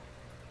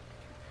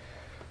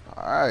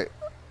 All right.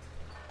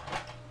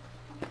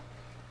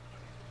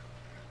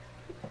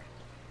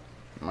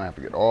 I might have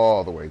to get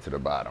all the way to the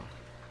bottom.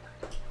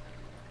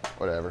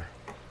 Whatever.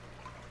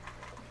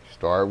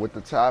 Start with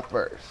the top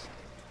first.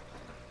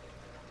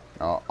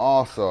 Now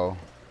also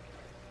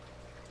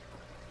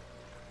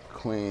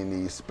clean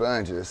these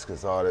sponges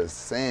because all this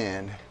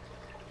sand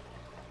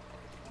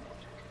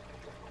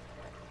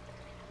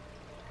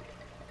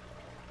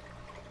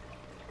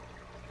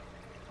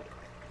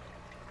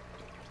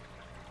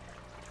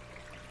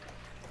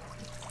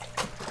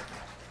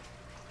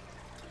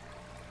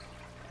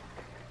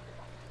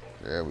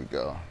there we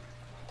go.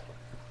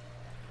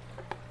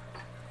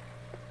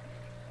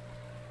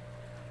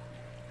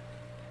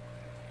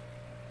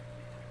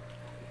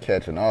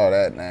 Catching all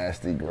that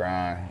nasty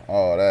grime,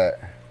 all that.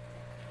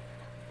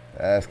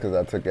 That's because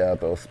I took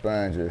out those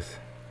sponges.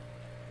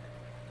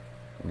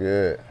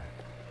 Good.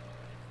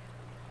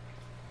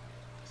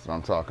 That's what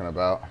I'm talking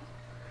about.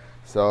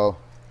 So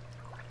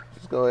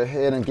just go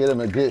ahead and get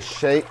them a good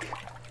shake.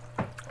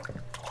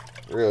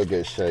 Real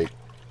good shake.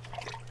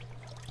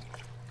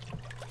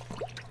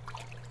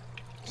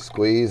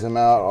 Squeeze them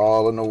out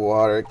all in the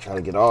water. Try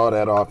to get all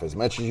that off as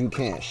much as you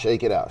can.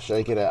 Shake it out,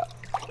 shake it out.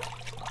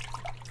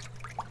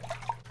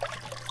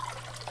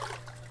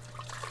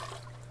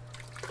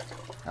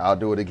 I'll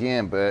do it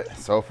again, but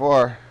so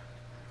far,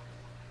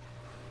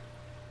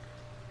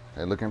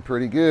 they're looking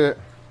pretty good.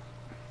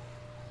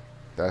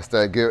 That's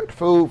that good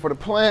food for the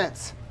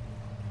plants.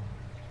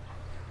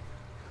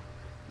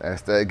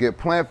 That's that good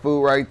plant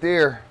food right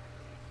there.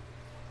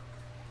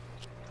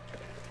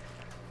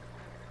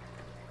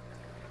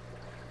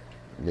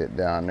 Get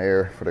down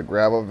there for the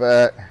gravel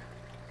vat.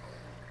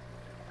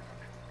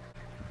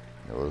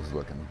 It was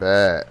looking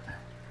bad.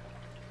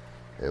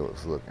 It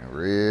was looking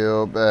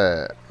real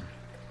bad.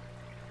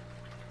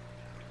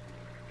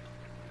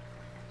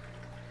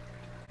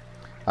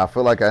 I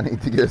feel like I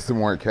need to get some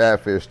more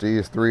catfish.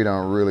 These three they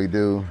don't really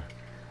do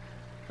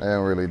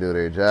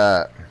their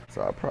job.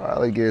 So I'll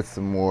probably get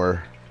some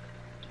more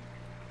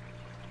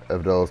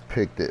of those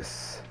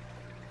Pictus.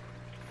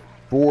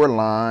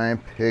 4-line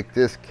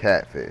Pictus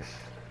catfish.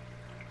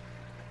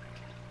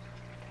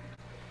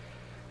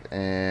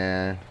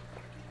 And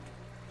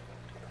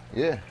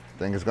yeah, I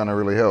think it's gonna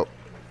really help.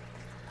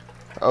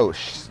 Oh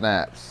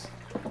snaps.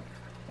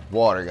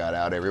 Water got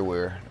out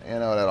everywhere. You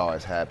know that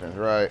always happens,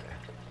 right?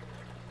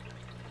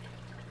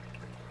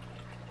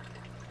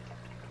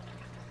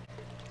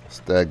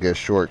 That good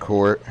short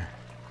cord.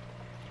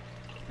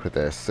 Put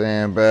that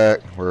sand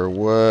back where it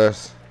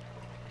was.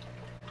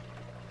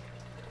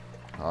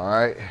 All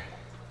right.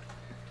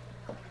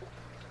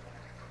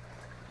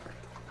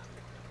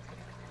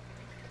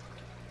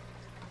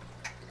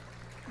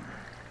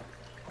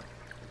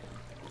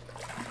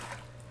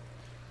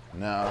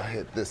 Now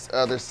hit this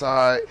other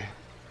side.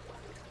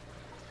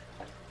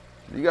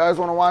 You guys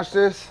want to watch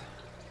this?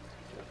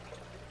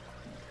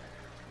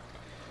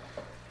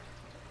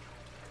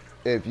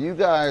 If you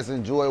guys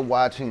enjoy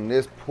watching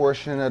this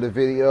portion of the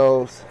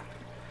videos,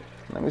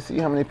 let me see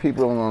how many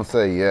people are going to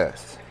say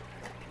yes.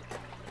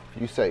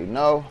 If you say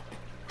no,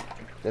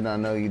 then I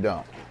know you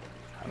don't.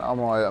 And I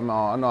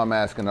know I'm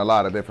asking a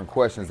lot of different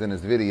questions in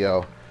this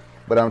video,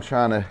 but I'm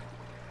trying to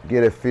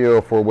get a feel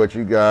for what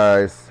you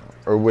guys,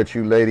 or what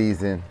you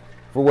ladies, and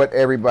for what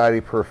everybody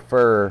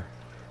prefer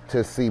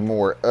to see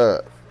more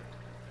of.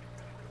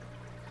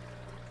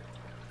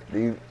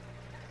 You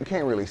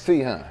can't really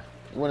see, huh?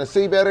 You want to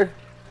see better?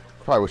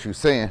 Probably what you're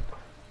saying.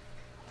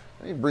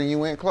 Let me bring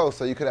you in close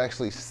so you could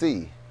actually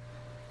see.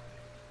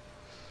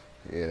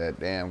 Yeah, that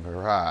damn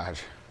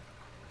garage.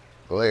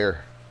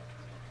 Glare.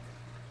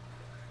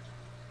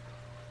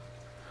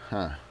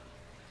 Huh.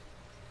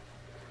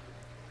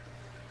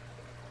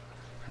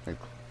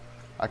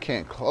 I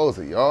can't close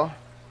it, y'all.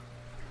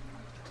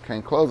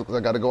 Can't close it because I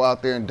got to go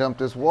out there and dump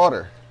this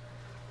water.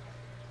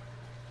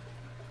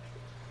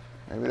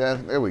 Maybe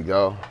there we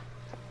go.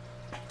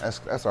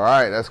 That's all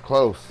right, that's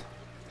close.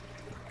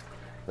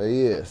 But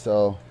yeah,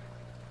 so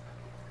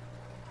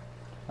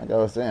like I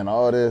was saying,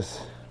 all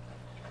this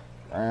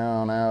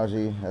brown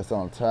algae that's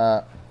on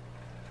top.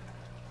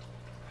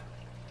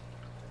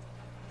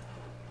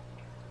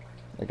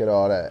 Look at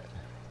all that.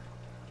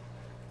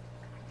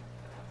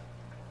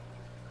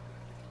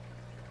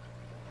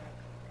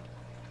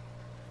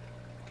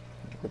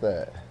 Look at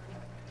that.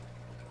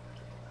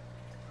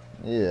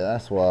 Yeah,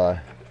 that's why.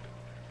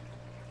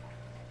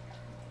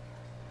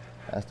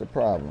 That's the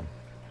problem.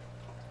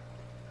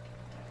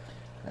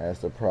 That's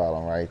the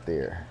problem right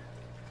there.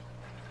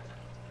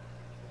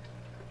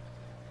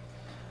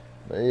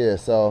 But yeah,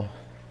 so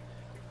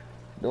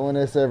doing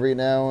this every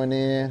now and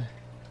then,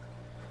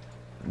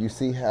 you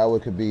see how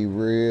it could be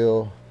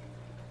real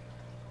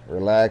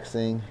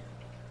relaxing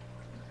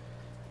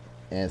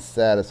and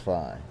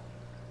satisfying.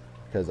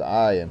 Because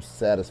I am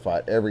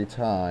satisfied every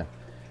time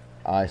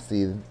I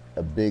see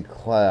a big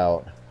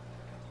cloud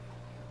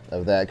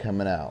of that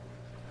coming out.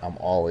 I'm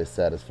always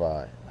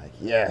satisfied. Like,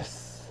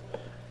 yes,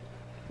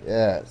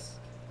 yes.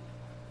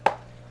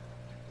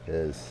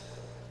 Because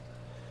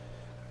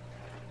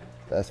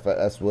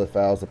that's what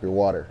fouls up your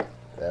water.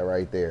 That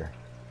right there.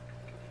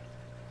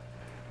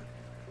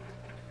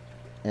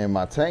 And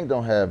my tank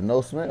don't have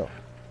no smell,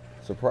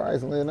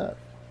 surprisingly enough.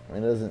 I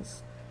mean, it doesn't,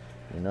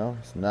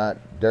 it's not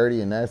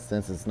dirty in that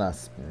sense. It's not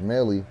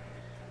smelly,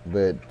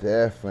 but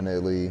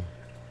definitely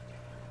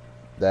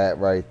that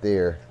right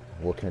there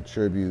will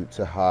contribute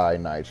to high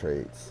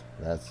nitrates.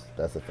 That's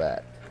a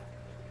fact.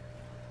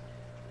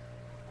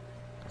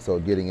 So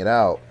getting it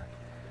out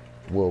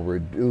will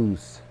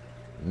reduce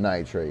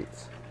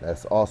nitrates.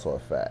 That's also a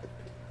fact.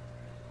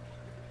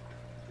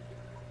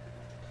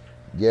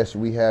 Yes,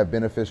 we have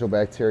beneficial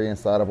bacteria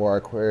inside of our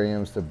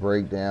aquariums to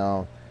break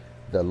down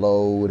the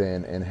load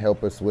and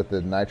help us with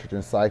the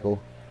nitrogen cycle,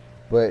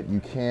 but you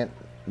can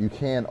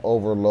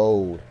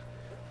overload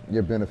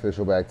your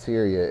beneficial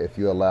bacteria if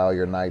you allow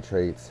your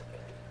nitrates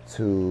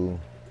to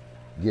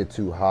get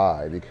too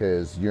high,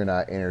 because you're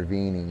not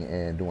intervening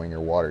and doing your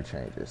water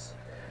changes,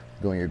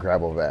 doing your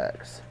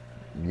Grabovacs.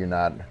 You're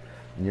not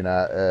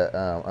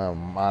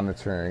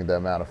monitoring the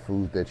amount of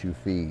food that you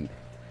feed,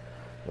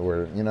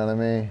 or you know what I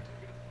mean.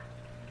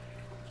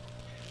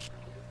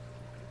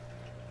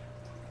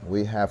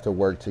 We have to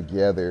work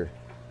together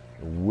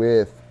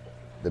with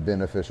the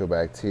beneficial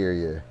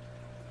bacteria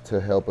to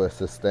help us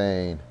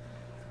sustain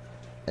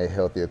a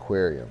healthy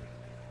aquarium.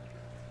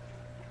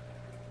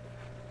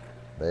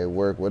 They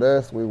work with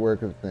us, we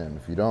work with them.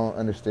 If you don't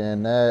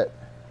understand that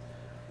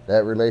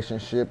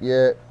relationship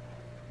yet,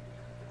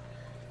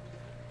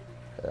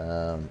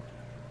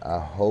 I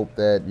hope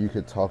that you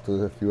could talk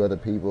to a few other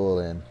people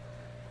and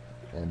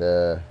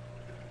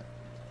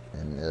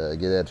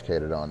get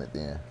educated on it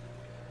then.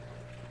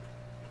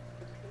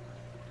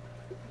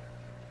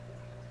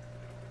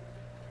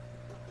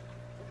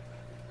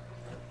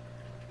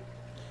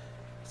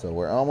 So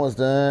we're almost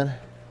done.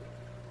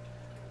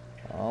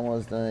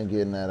 Almost done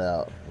getting that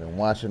out. Been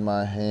watching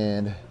my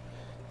hand.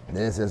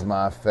 This is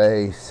my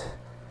face.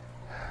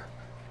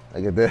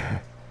 Look at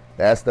that.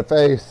 That's the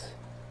face.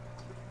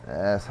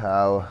 That's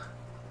how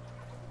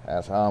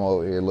I'm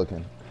over here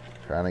looking,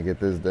 trying to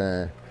get this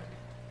done.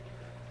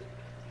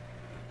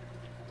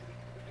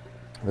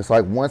 It's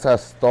like once I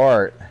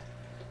start,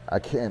 I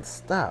can't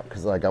stop,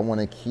 because like I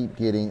want to keep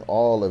getting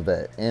all of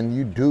that, and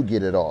you do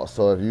get it all.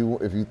 So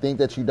if you think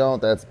that you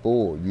don't, that's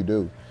bull. You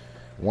do.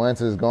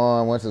 Once it's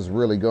gone, once it's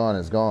really gone,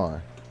 it's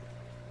gone.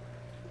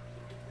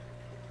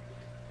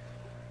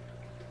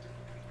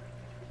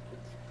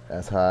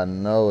 That's how I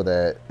know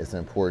that it's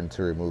important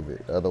to remove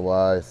it.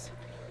 Otherwise,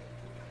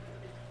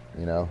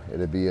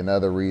 it'd be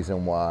another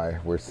reason why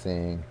we're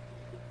seeing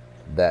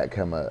that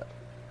come up.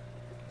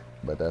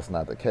 But that's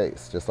not the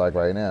case. Just like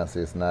right now, see,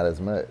 it's not as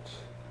much.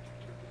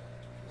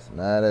 It's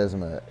not as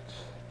much.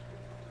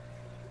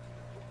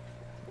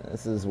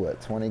 This is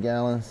what, 20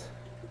 gallons?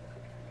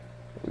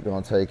 We're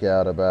gonna take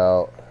out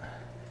about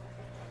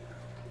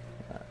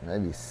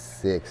maybe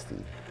 60.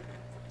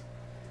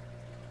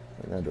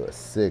 We're gonna do a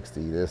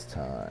 60 this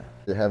time.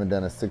 We haven't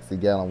done a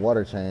 60-gallon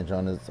water change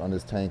on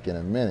this tank in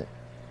a minute.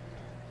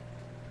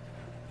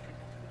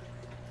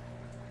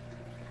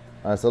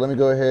 All right, so let me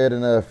go ahead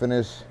and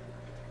finish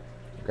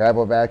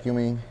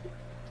Grabo-vacuuming,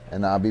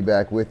 and I'll be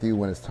back with you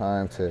when it's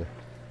time to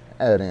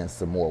add in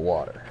some more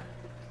water.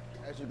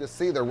 As you can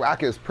see, the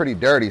rock is pretty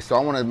dirty, so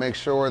I want to make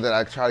sure that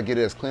I try to get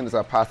it as clean as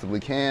I possibly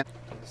can.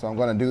 So I'm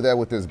going to do that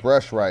with this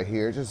brush right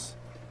here. Just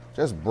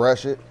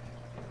brush it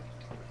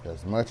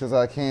as much as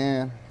I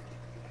can.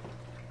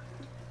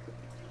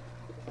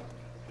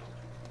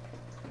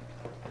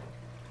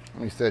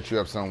 Let me set you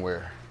up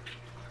somewhere.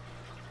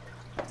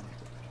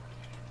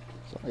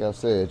 So like I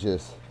said,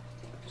 just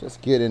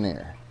get in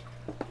there.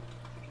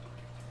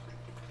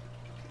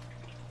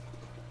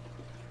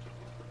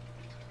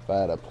 If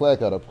I had a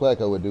Pleco, the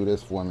Pleco would do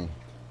this for me.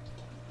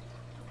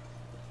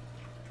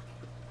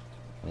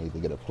 I need to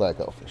get a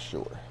Pleco for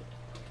sure.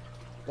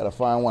 Gotta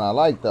find one I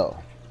like though.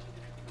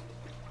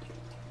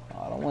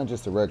 I don't want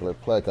just a regular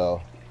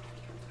Pleco.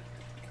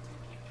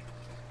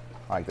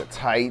 I like the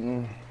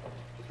Titan,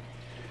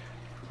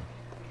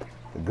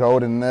 the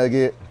Golden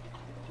Nugget,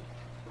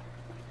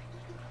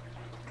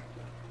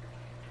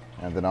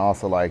 and then I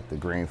also like the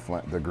green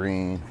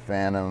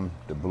Phantom,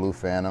 the blue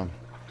Phantom.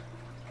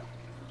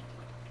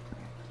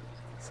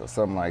 So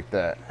something like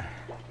that.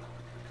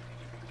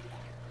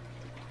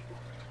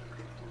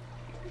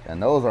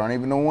 And those aren't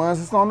even the ones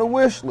that's on the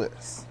wish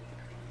list.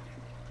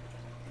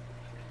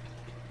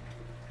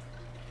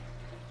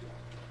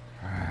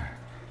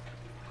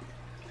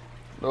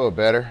 A little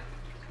better.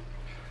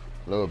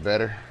 A little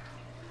better.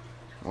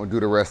 We'll do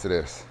the rest of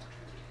this.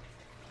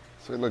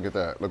 So look at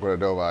that. Look where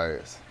the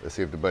dove is. Let's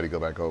see if the buddy go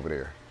back over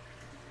there.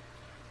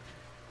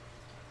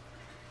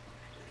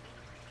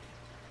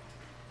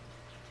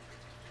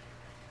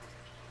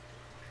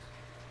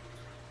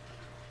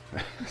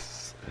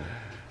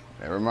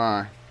 Never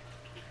mind.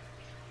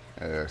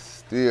 They're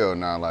still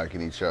not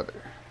liking each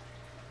other.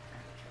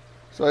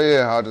 So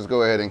yeah, I'll just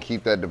go ahead and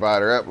keep that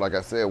divider up. Like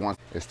I said, once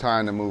it's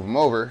time to move them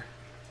over,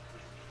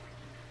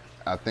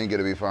 I think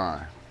it'll be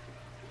fine.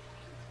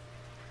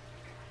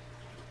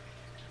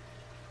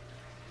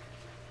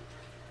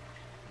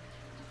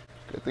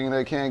 Good thing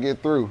they can't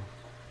get through.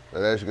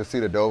 But as you can see,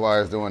 the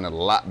Doveye is doing a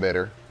lot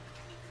better.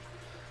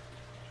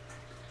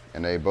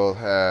 And they both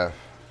have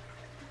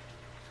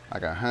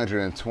like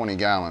 120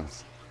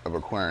 gallons of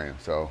aquarium,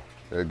 so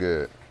they're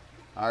good.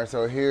 All right,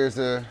 so here's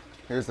the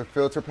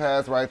filter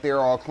pads right there,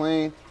 all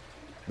clean.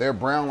 They're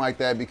brown like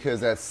that because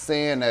that's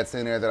sand that's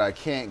in there that I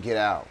can't get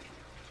out.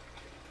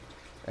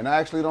 And I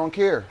actually don't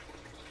care.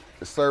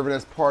 It's serving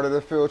as part of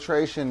the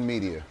filtration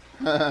media.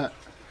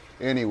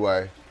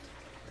 Anyway,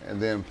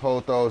 and then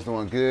Potho's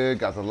doing good.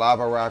 Got the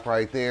lava rock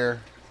right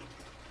there.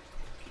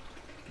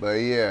 But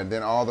yeah,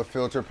 then all the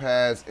filter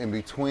pads in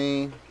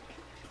between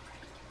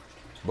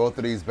both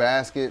of these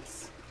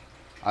baskets.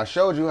 I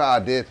showed you how I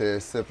did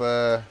this. If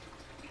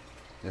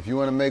you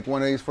want to make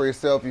one of these for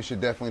yourself, you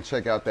should definitely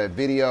check out that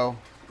video.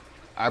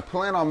 I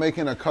plan on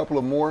making a couple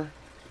of more.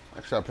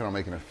 Actually, I plan on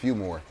making a few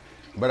more.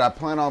 But I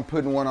plan on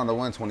putting one on the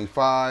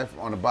 125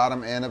 on the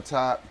bottom and up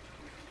top.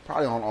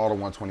 Probably on all the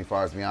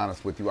 125s, to be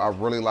honest with you. I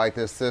really like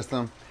this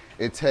system.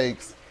 It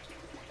takes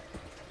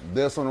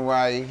this one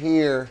right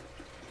here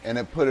and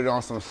it put it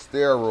on some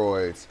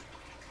steroids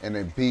and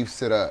it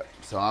beefs it up.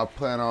 So I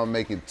plan on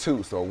making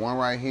two. So one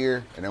right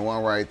here and then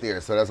one right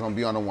there. So that's gonna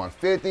be on the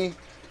 150.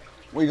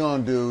 We're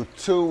gonna do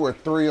 2 or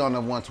 3 on the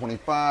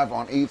 125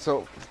 on each.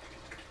 So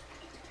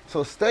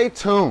stay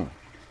tuned.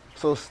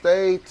 So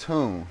stay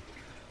tuned.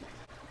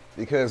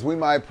 Because we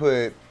might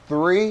put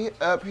 3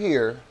 up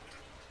here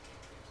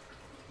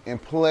in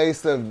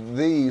place of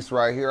these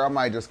right here. I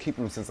might just keep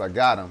them since I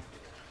got them,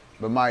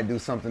 but might do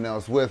something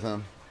else with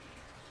them.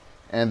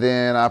 And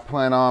then I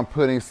plan on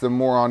putting some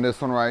more on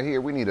this one right here.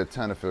 We need a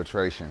ton of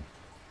filtration.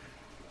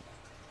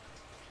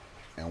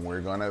 And we're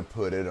gonna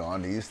put it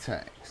on these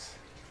tanks.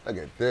 Look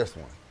at this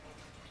one.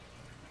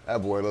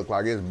 That boy look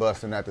like it's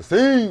busting at the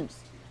seams.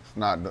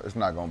 It's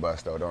not gonna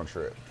bust though, don't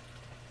trip.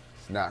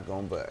 It's not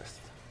gonna bust.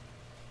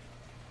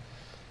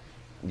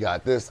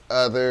 Got this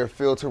other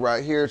filter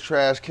right here,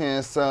 trash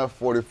can sump,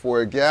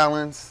 44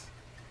 gallons.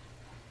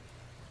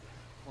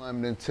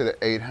 Plumbed into the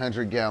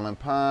 800-gallon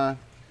pond.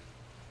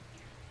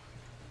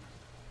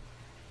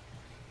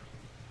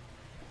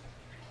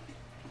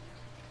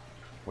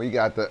 We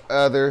got the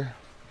other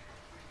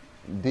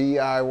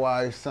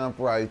DIY sump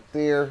right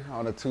there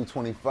on the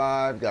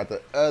 225. Got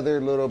the other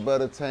little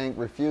butter tank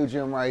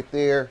refugium right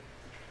there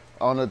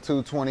on the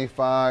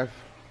 225.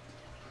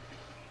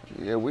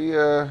 Yeah, we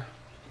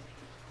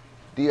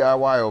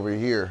DIY over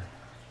here.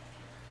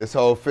 This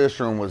whole fish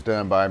room was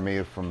done by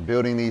me, from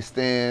building these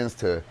stands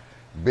to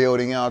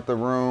building out the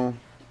room.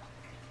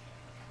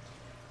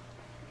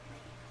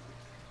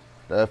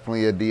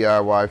 Definitely a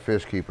DIY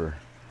fish keeper.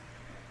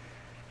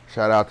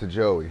 Shout out to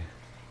Joey.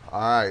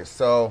 All right,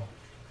 so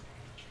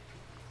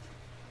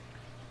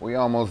we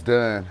almost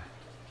done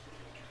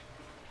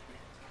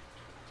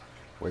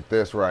with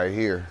this right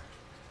here.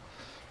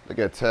 Look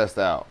at test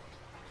out.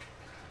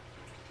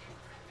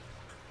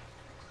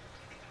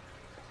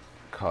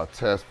 Called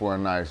test for a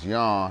nice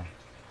yawn.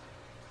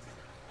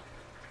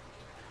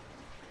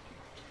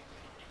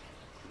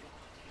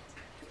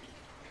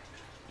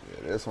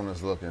 Yeah, this one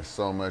is looking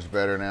so much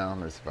better now.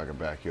 Let's see if I can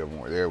back you up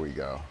more. There we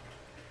go.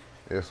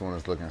 This one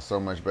is looking so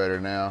much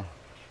better now.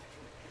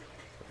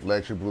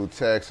 Electric Blue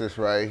Texas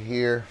right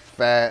here,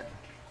 fat.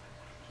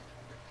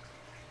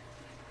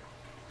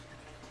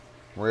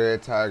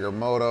 Red Tiger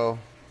Moto.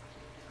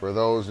 For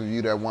those of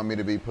you that want me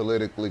to be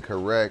politically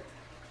correct,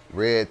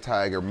 Red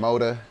Tiger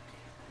Moto.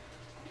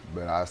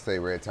 But I say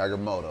Red Tiger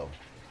Moto.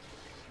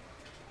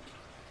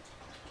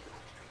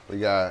 We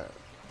got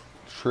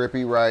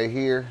Trippy right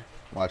here.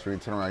 Watch when you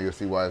turn around, you'll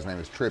see why his name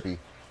is Trippy.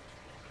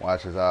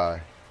 Watch his eye.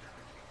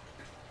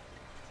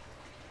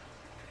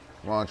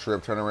 Come on,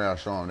 Trip, turn around,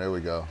 show him. There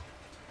we go.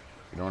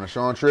 You don't want to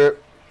show him,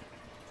 Trip?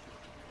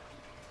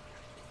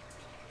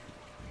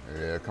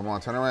 Yeah, come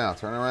on, turn around,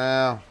 turn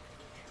around.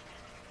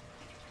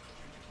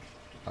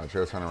 All right,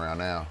 Trip, turn around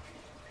now.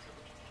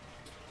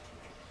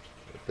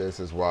 This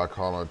is why I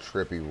call him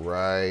Trippy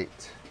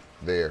right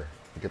there.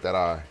 Look at that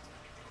eye.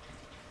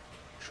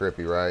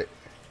 Trippy, right?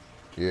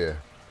 Yeah.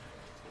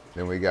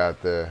 Then we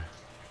got the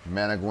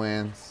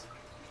Maniguins.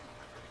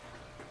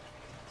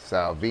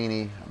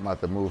 Salvini. I'm about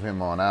to move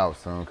him on out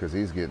soon because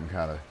he's getting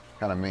kind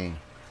of mean.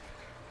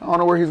 I don't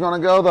know where he's gonna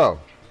go though.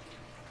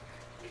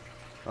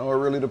 I don't know where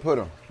really to put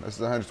him. This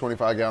is a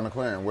 125-gallon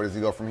aquarium. Where does he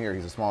go from here?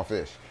 He's a small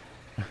fish.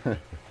 And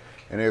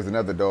there's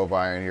another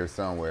Doveye in here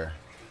somewhere.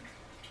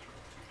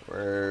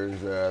 Where's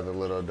the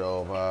little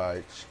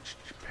Dovite?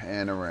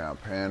 Pan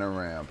around, pan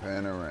around,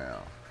 pan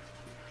around.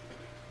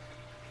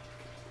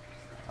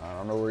 I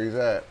don't know where he's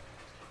at.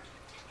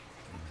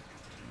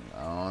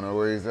 I don't know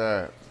where he's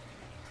at.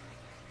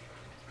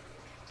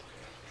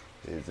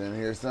 He's in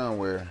here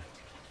somewhere.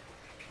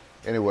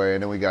 Anyway,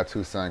 and then we got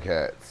two sun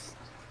cats.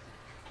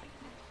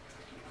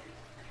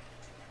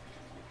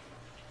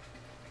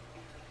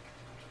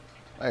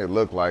 They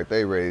look like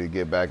they ready to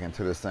get back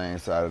into the same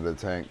side of the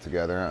tank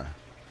together, huh?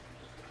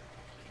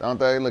 Don't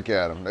they? Look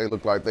at them. They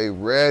look like they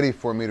ready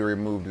for me to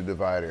remove the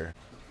divider.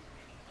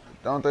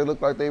 Don't they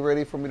look like they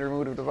ready for me to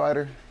remove the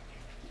divider?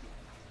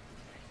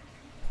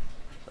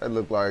 They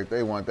look like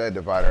they want that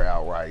divider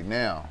out right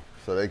now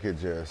so they could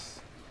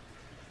just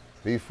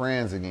be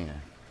friends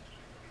again.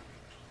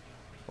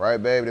 Right,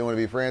 babe? They want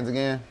to be friends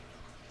again?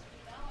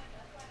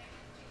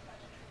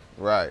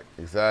 Right,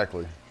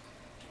 exactly.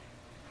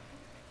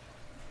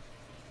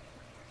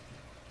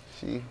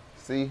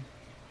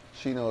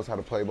 She knows how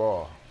to play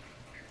ball.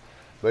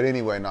 But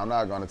anyway, no, I'm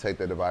not going to take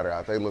the divider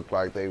out. They look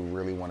like they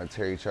really want to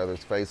tear each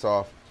other's face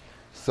off.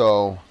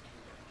 So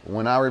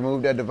when I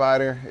remove that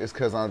divider, it's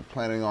because I'm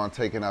planning on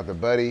taking out the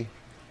buddy,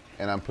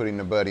 and I'm putting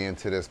the buddy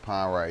into this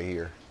pond right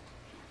here.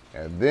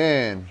 And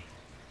then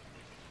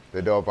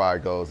the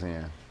Dovite goes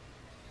in.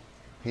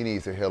 He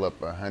needs to heal up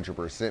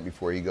 100%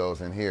 before he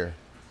goes in here.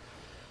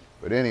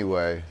 But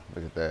anyway,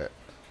 look at that.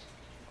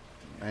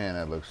 Man,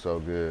 that looks so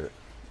good.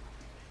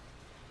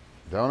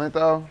 Don't it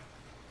though?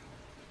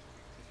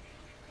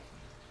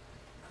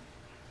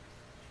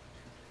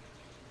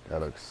 That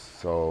looks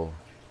so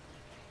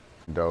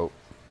dope.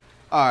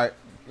 All right,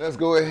 let's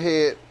go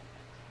ahead.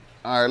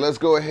 All right, let's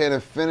go ahead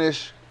and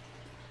finish.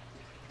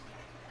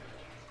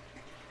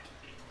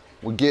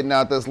 We're getting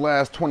out this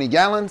last 20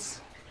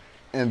 gallons.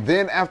 And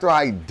then after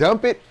I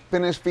dump it,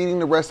 finish feeding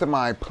the rest of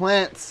my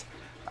plants,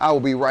 I will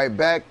be right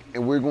back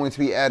and we're going to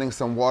be adding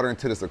some water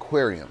into this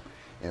aquarium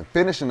and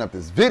finishing up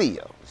this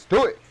video. Let's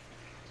do it.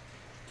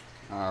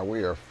 All right,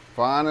 we are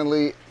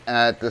finally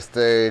at the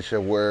stage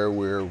of where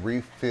we're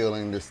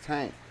refilling this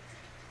tank.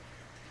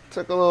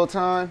 Took a little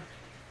time,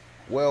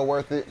 well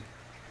worth it.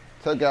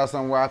 Took out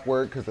some rock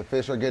work because the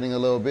fish are getting a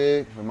little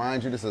big.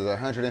 Remind you, this is a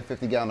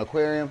 150-gallon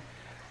aquarium,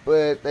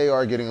 but they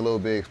are getting a little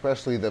big,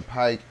 especially the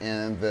pike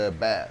and the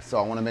bass. So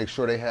I want to make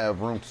sure they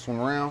have room to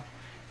swim around,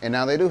 and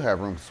now they do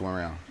have room to swim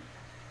around.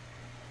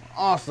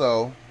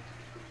 Also,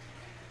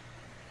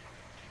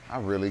 I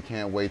really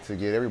can't wait to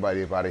get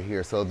everybody out of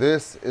here. So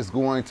this is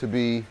going to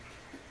be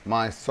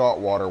my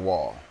saltwater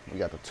wall. We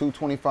got the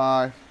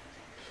 225,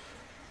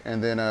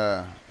 and then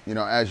you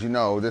know, as you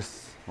know,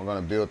 we're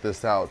going to build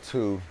this out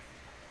to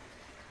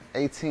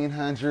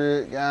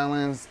 1,800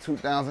 gallons,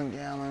 2,000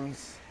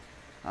 gallons.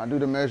 I'll do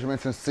the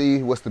measurements and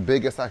see what's the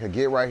biggest I could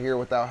get right here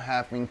without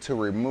having to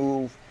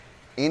remove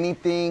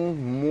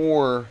anything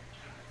more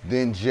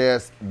than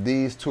just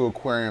these two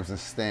aquariums and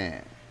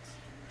stands.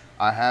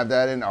 I have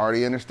that and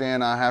already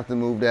understand I have to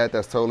move that.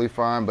 That's totally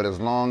fine. But as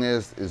long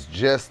as it's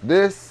just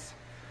this,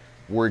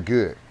 we're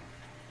good.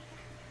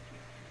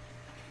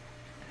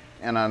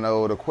 And I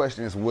know the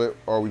question is, what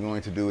are we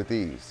going to do with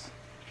these?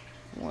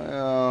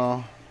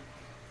 Well,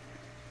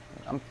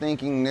 I'm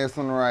thinking this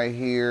one right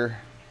here,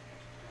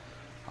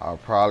 I'll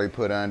probably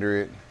put under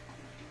it.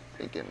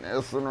 Thinking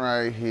this one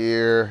right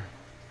here,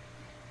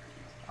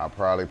 I'll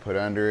probably put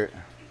under it.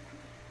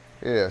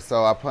 Yeah,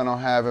 so I plan on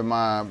having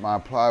my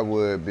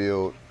plywood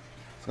build,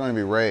 it's going to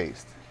be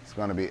raised. It's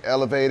going to be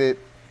elevated,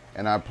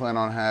 and I plan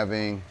on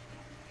having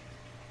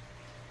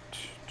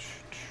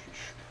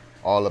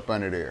all up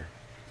under there.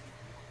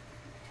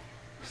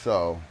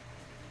 So,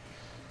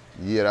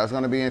 yeah, that's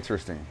going to be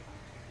interesting.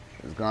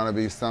 It's going to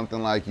be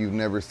something like you've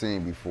never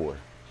seen before.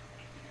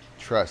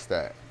 Trust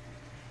that.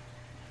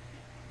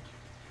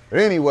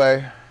 But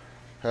anyway,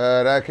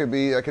 that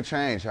could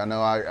change. I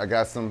know I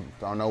got some,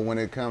 I know when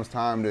it comes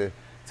time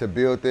to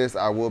build this,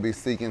 I will be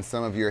seeking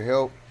some of your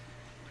help.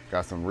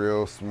 Got some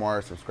real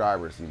smart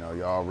subscribers, you know,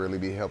 y'all really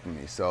be helping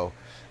me. So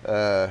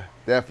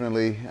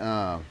definitely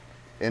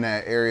in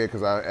that area,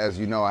 because as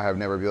you know, I have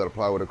never built a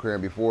plywood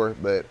aquarium before,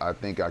 but I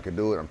think I could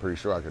do it. I'm pretty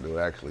sure I could do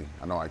it, actually.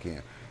 I know I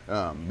can.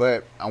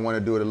 But I want to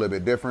do it a little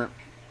bit different.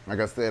 Like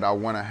I said, I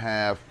want to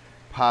have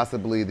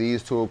possibly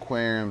these two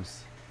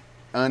aquariums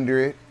under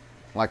it,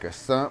 like a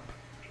sump,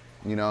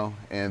 you know,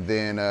 and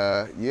then,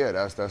 yeah,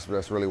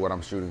 that's really what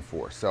I'm shooting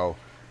for. So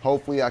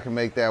hopefully I can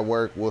make that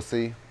work. We'll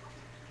see.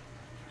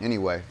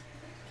 Anyway,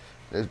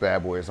 this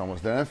bad boy is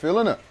almost done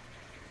filling up.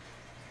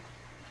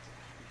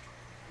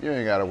 You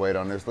ain't gotta wait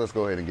on this. Let's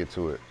go ahead and get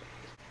to it.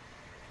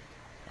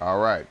 All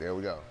right, there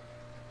we go.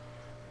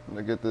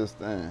 Look at this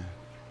thing.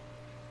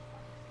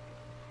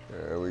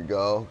 There we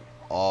go.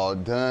 All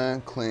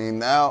done,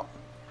 cleaned out,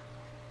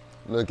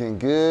 looking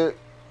good.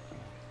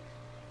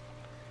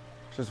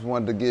 Just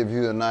wanted to give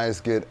you a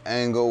nice good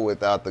angle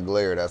without the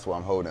glare. That's why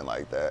I'm holding it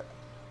like that.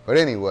 But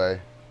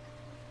anyway,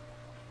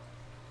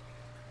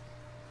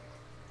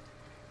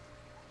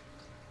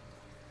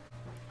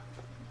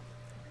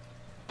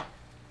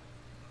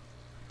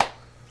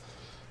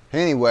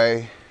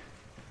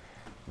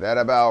 that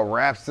about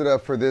wraps it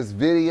up for this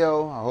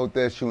video. I hope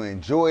that you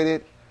enjoyed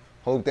it.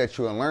 Hope that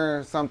you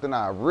learned something.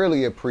 I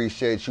really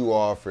appreciate you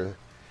all for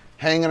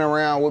hanging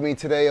around with me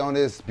today on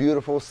this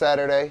beautiful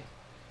Saturday.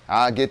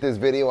 I'll get this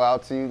video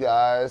out to you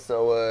guys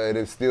so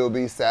it'll still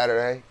be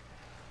Saturday.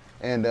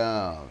 And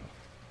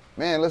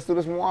man, let's do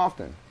this more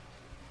often.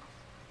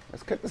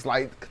 Let's cut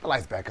the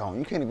lights back on.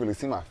 You can't even really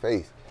see my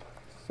face.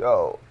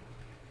 So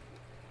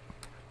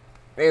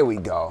there we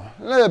go.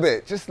 A little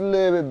bit, just a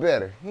little bit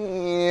better.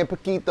 Yeah,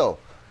 poquito.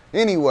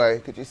 Anyway,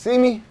 could you see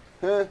me?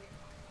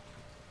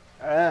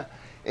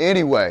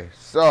 Anyway,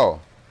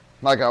 so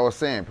like I was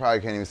saying, probably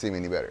can't even see me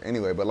any better.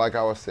 Anyway, but like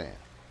I was saying,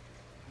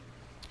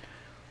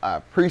 I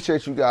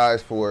appreciate you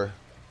guys for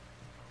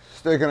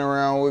sticking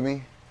around with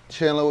me,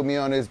 chilling with me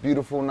on this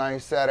beautiful,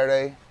 nice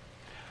Saturday.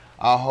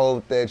 I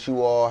hope that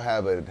you all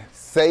have a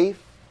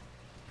safe,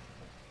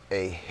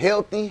 a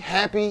healthy,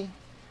 happy,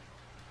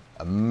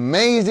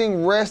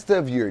 amazing rest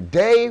of your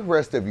day,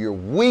 rest of your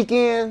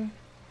weekend.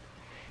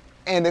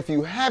 And if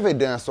you haven't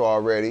done so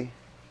already,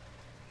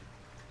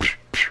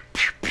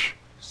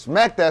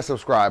 smack that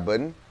subscribe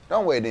button.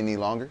 Don't wait any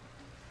longer.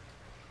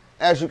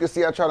 As you can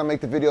see, I try to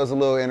make the videos a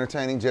little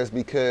entertaining just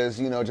because,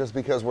 you know, just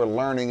because we're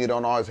learning, it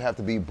don't always have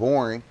to be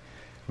boring.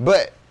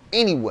 But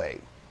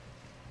anyway,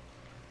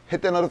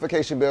 hit that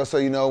notification bell so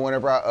you know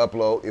whenever I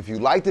upload. If you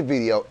like the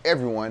video,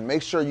 everyone,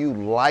 make sure you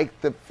like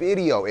the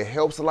video. It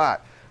helps a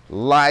lot.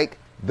 Like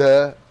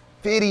the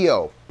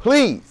video,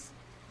 please.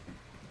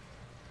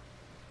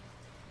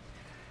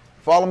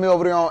 Follow me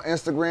over there on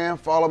Instagram.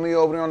 Follow me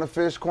over there on the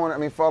Fish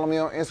Corner. Follow me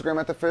on Instagram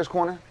at the Fish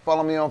Corner.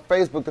 Follow me on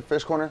Facebook, the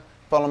Fish Corner.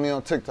 Follow me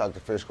on TikTok,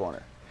 the Fish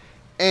Corner.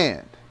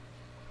 And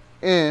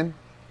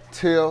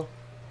until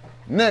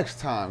next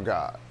time,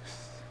 guys.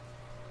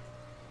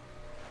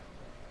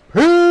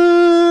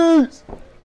 Peace.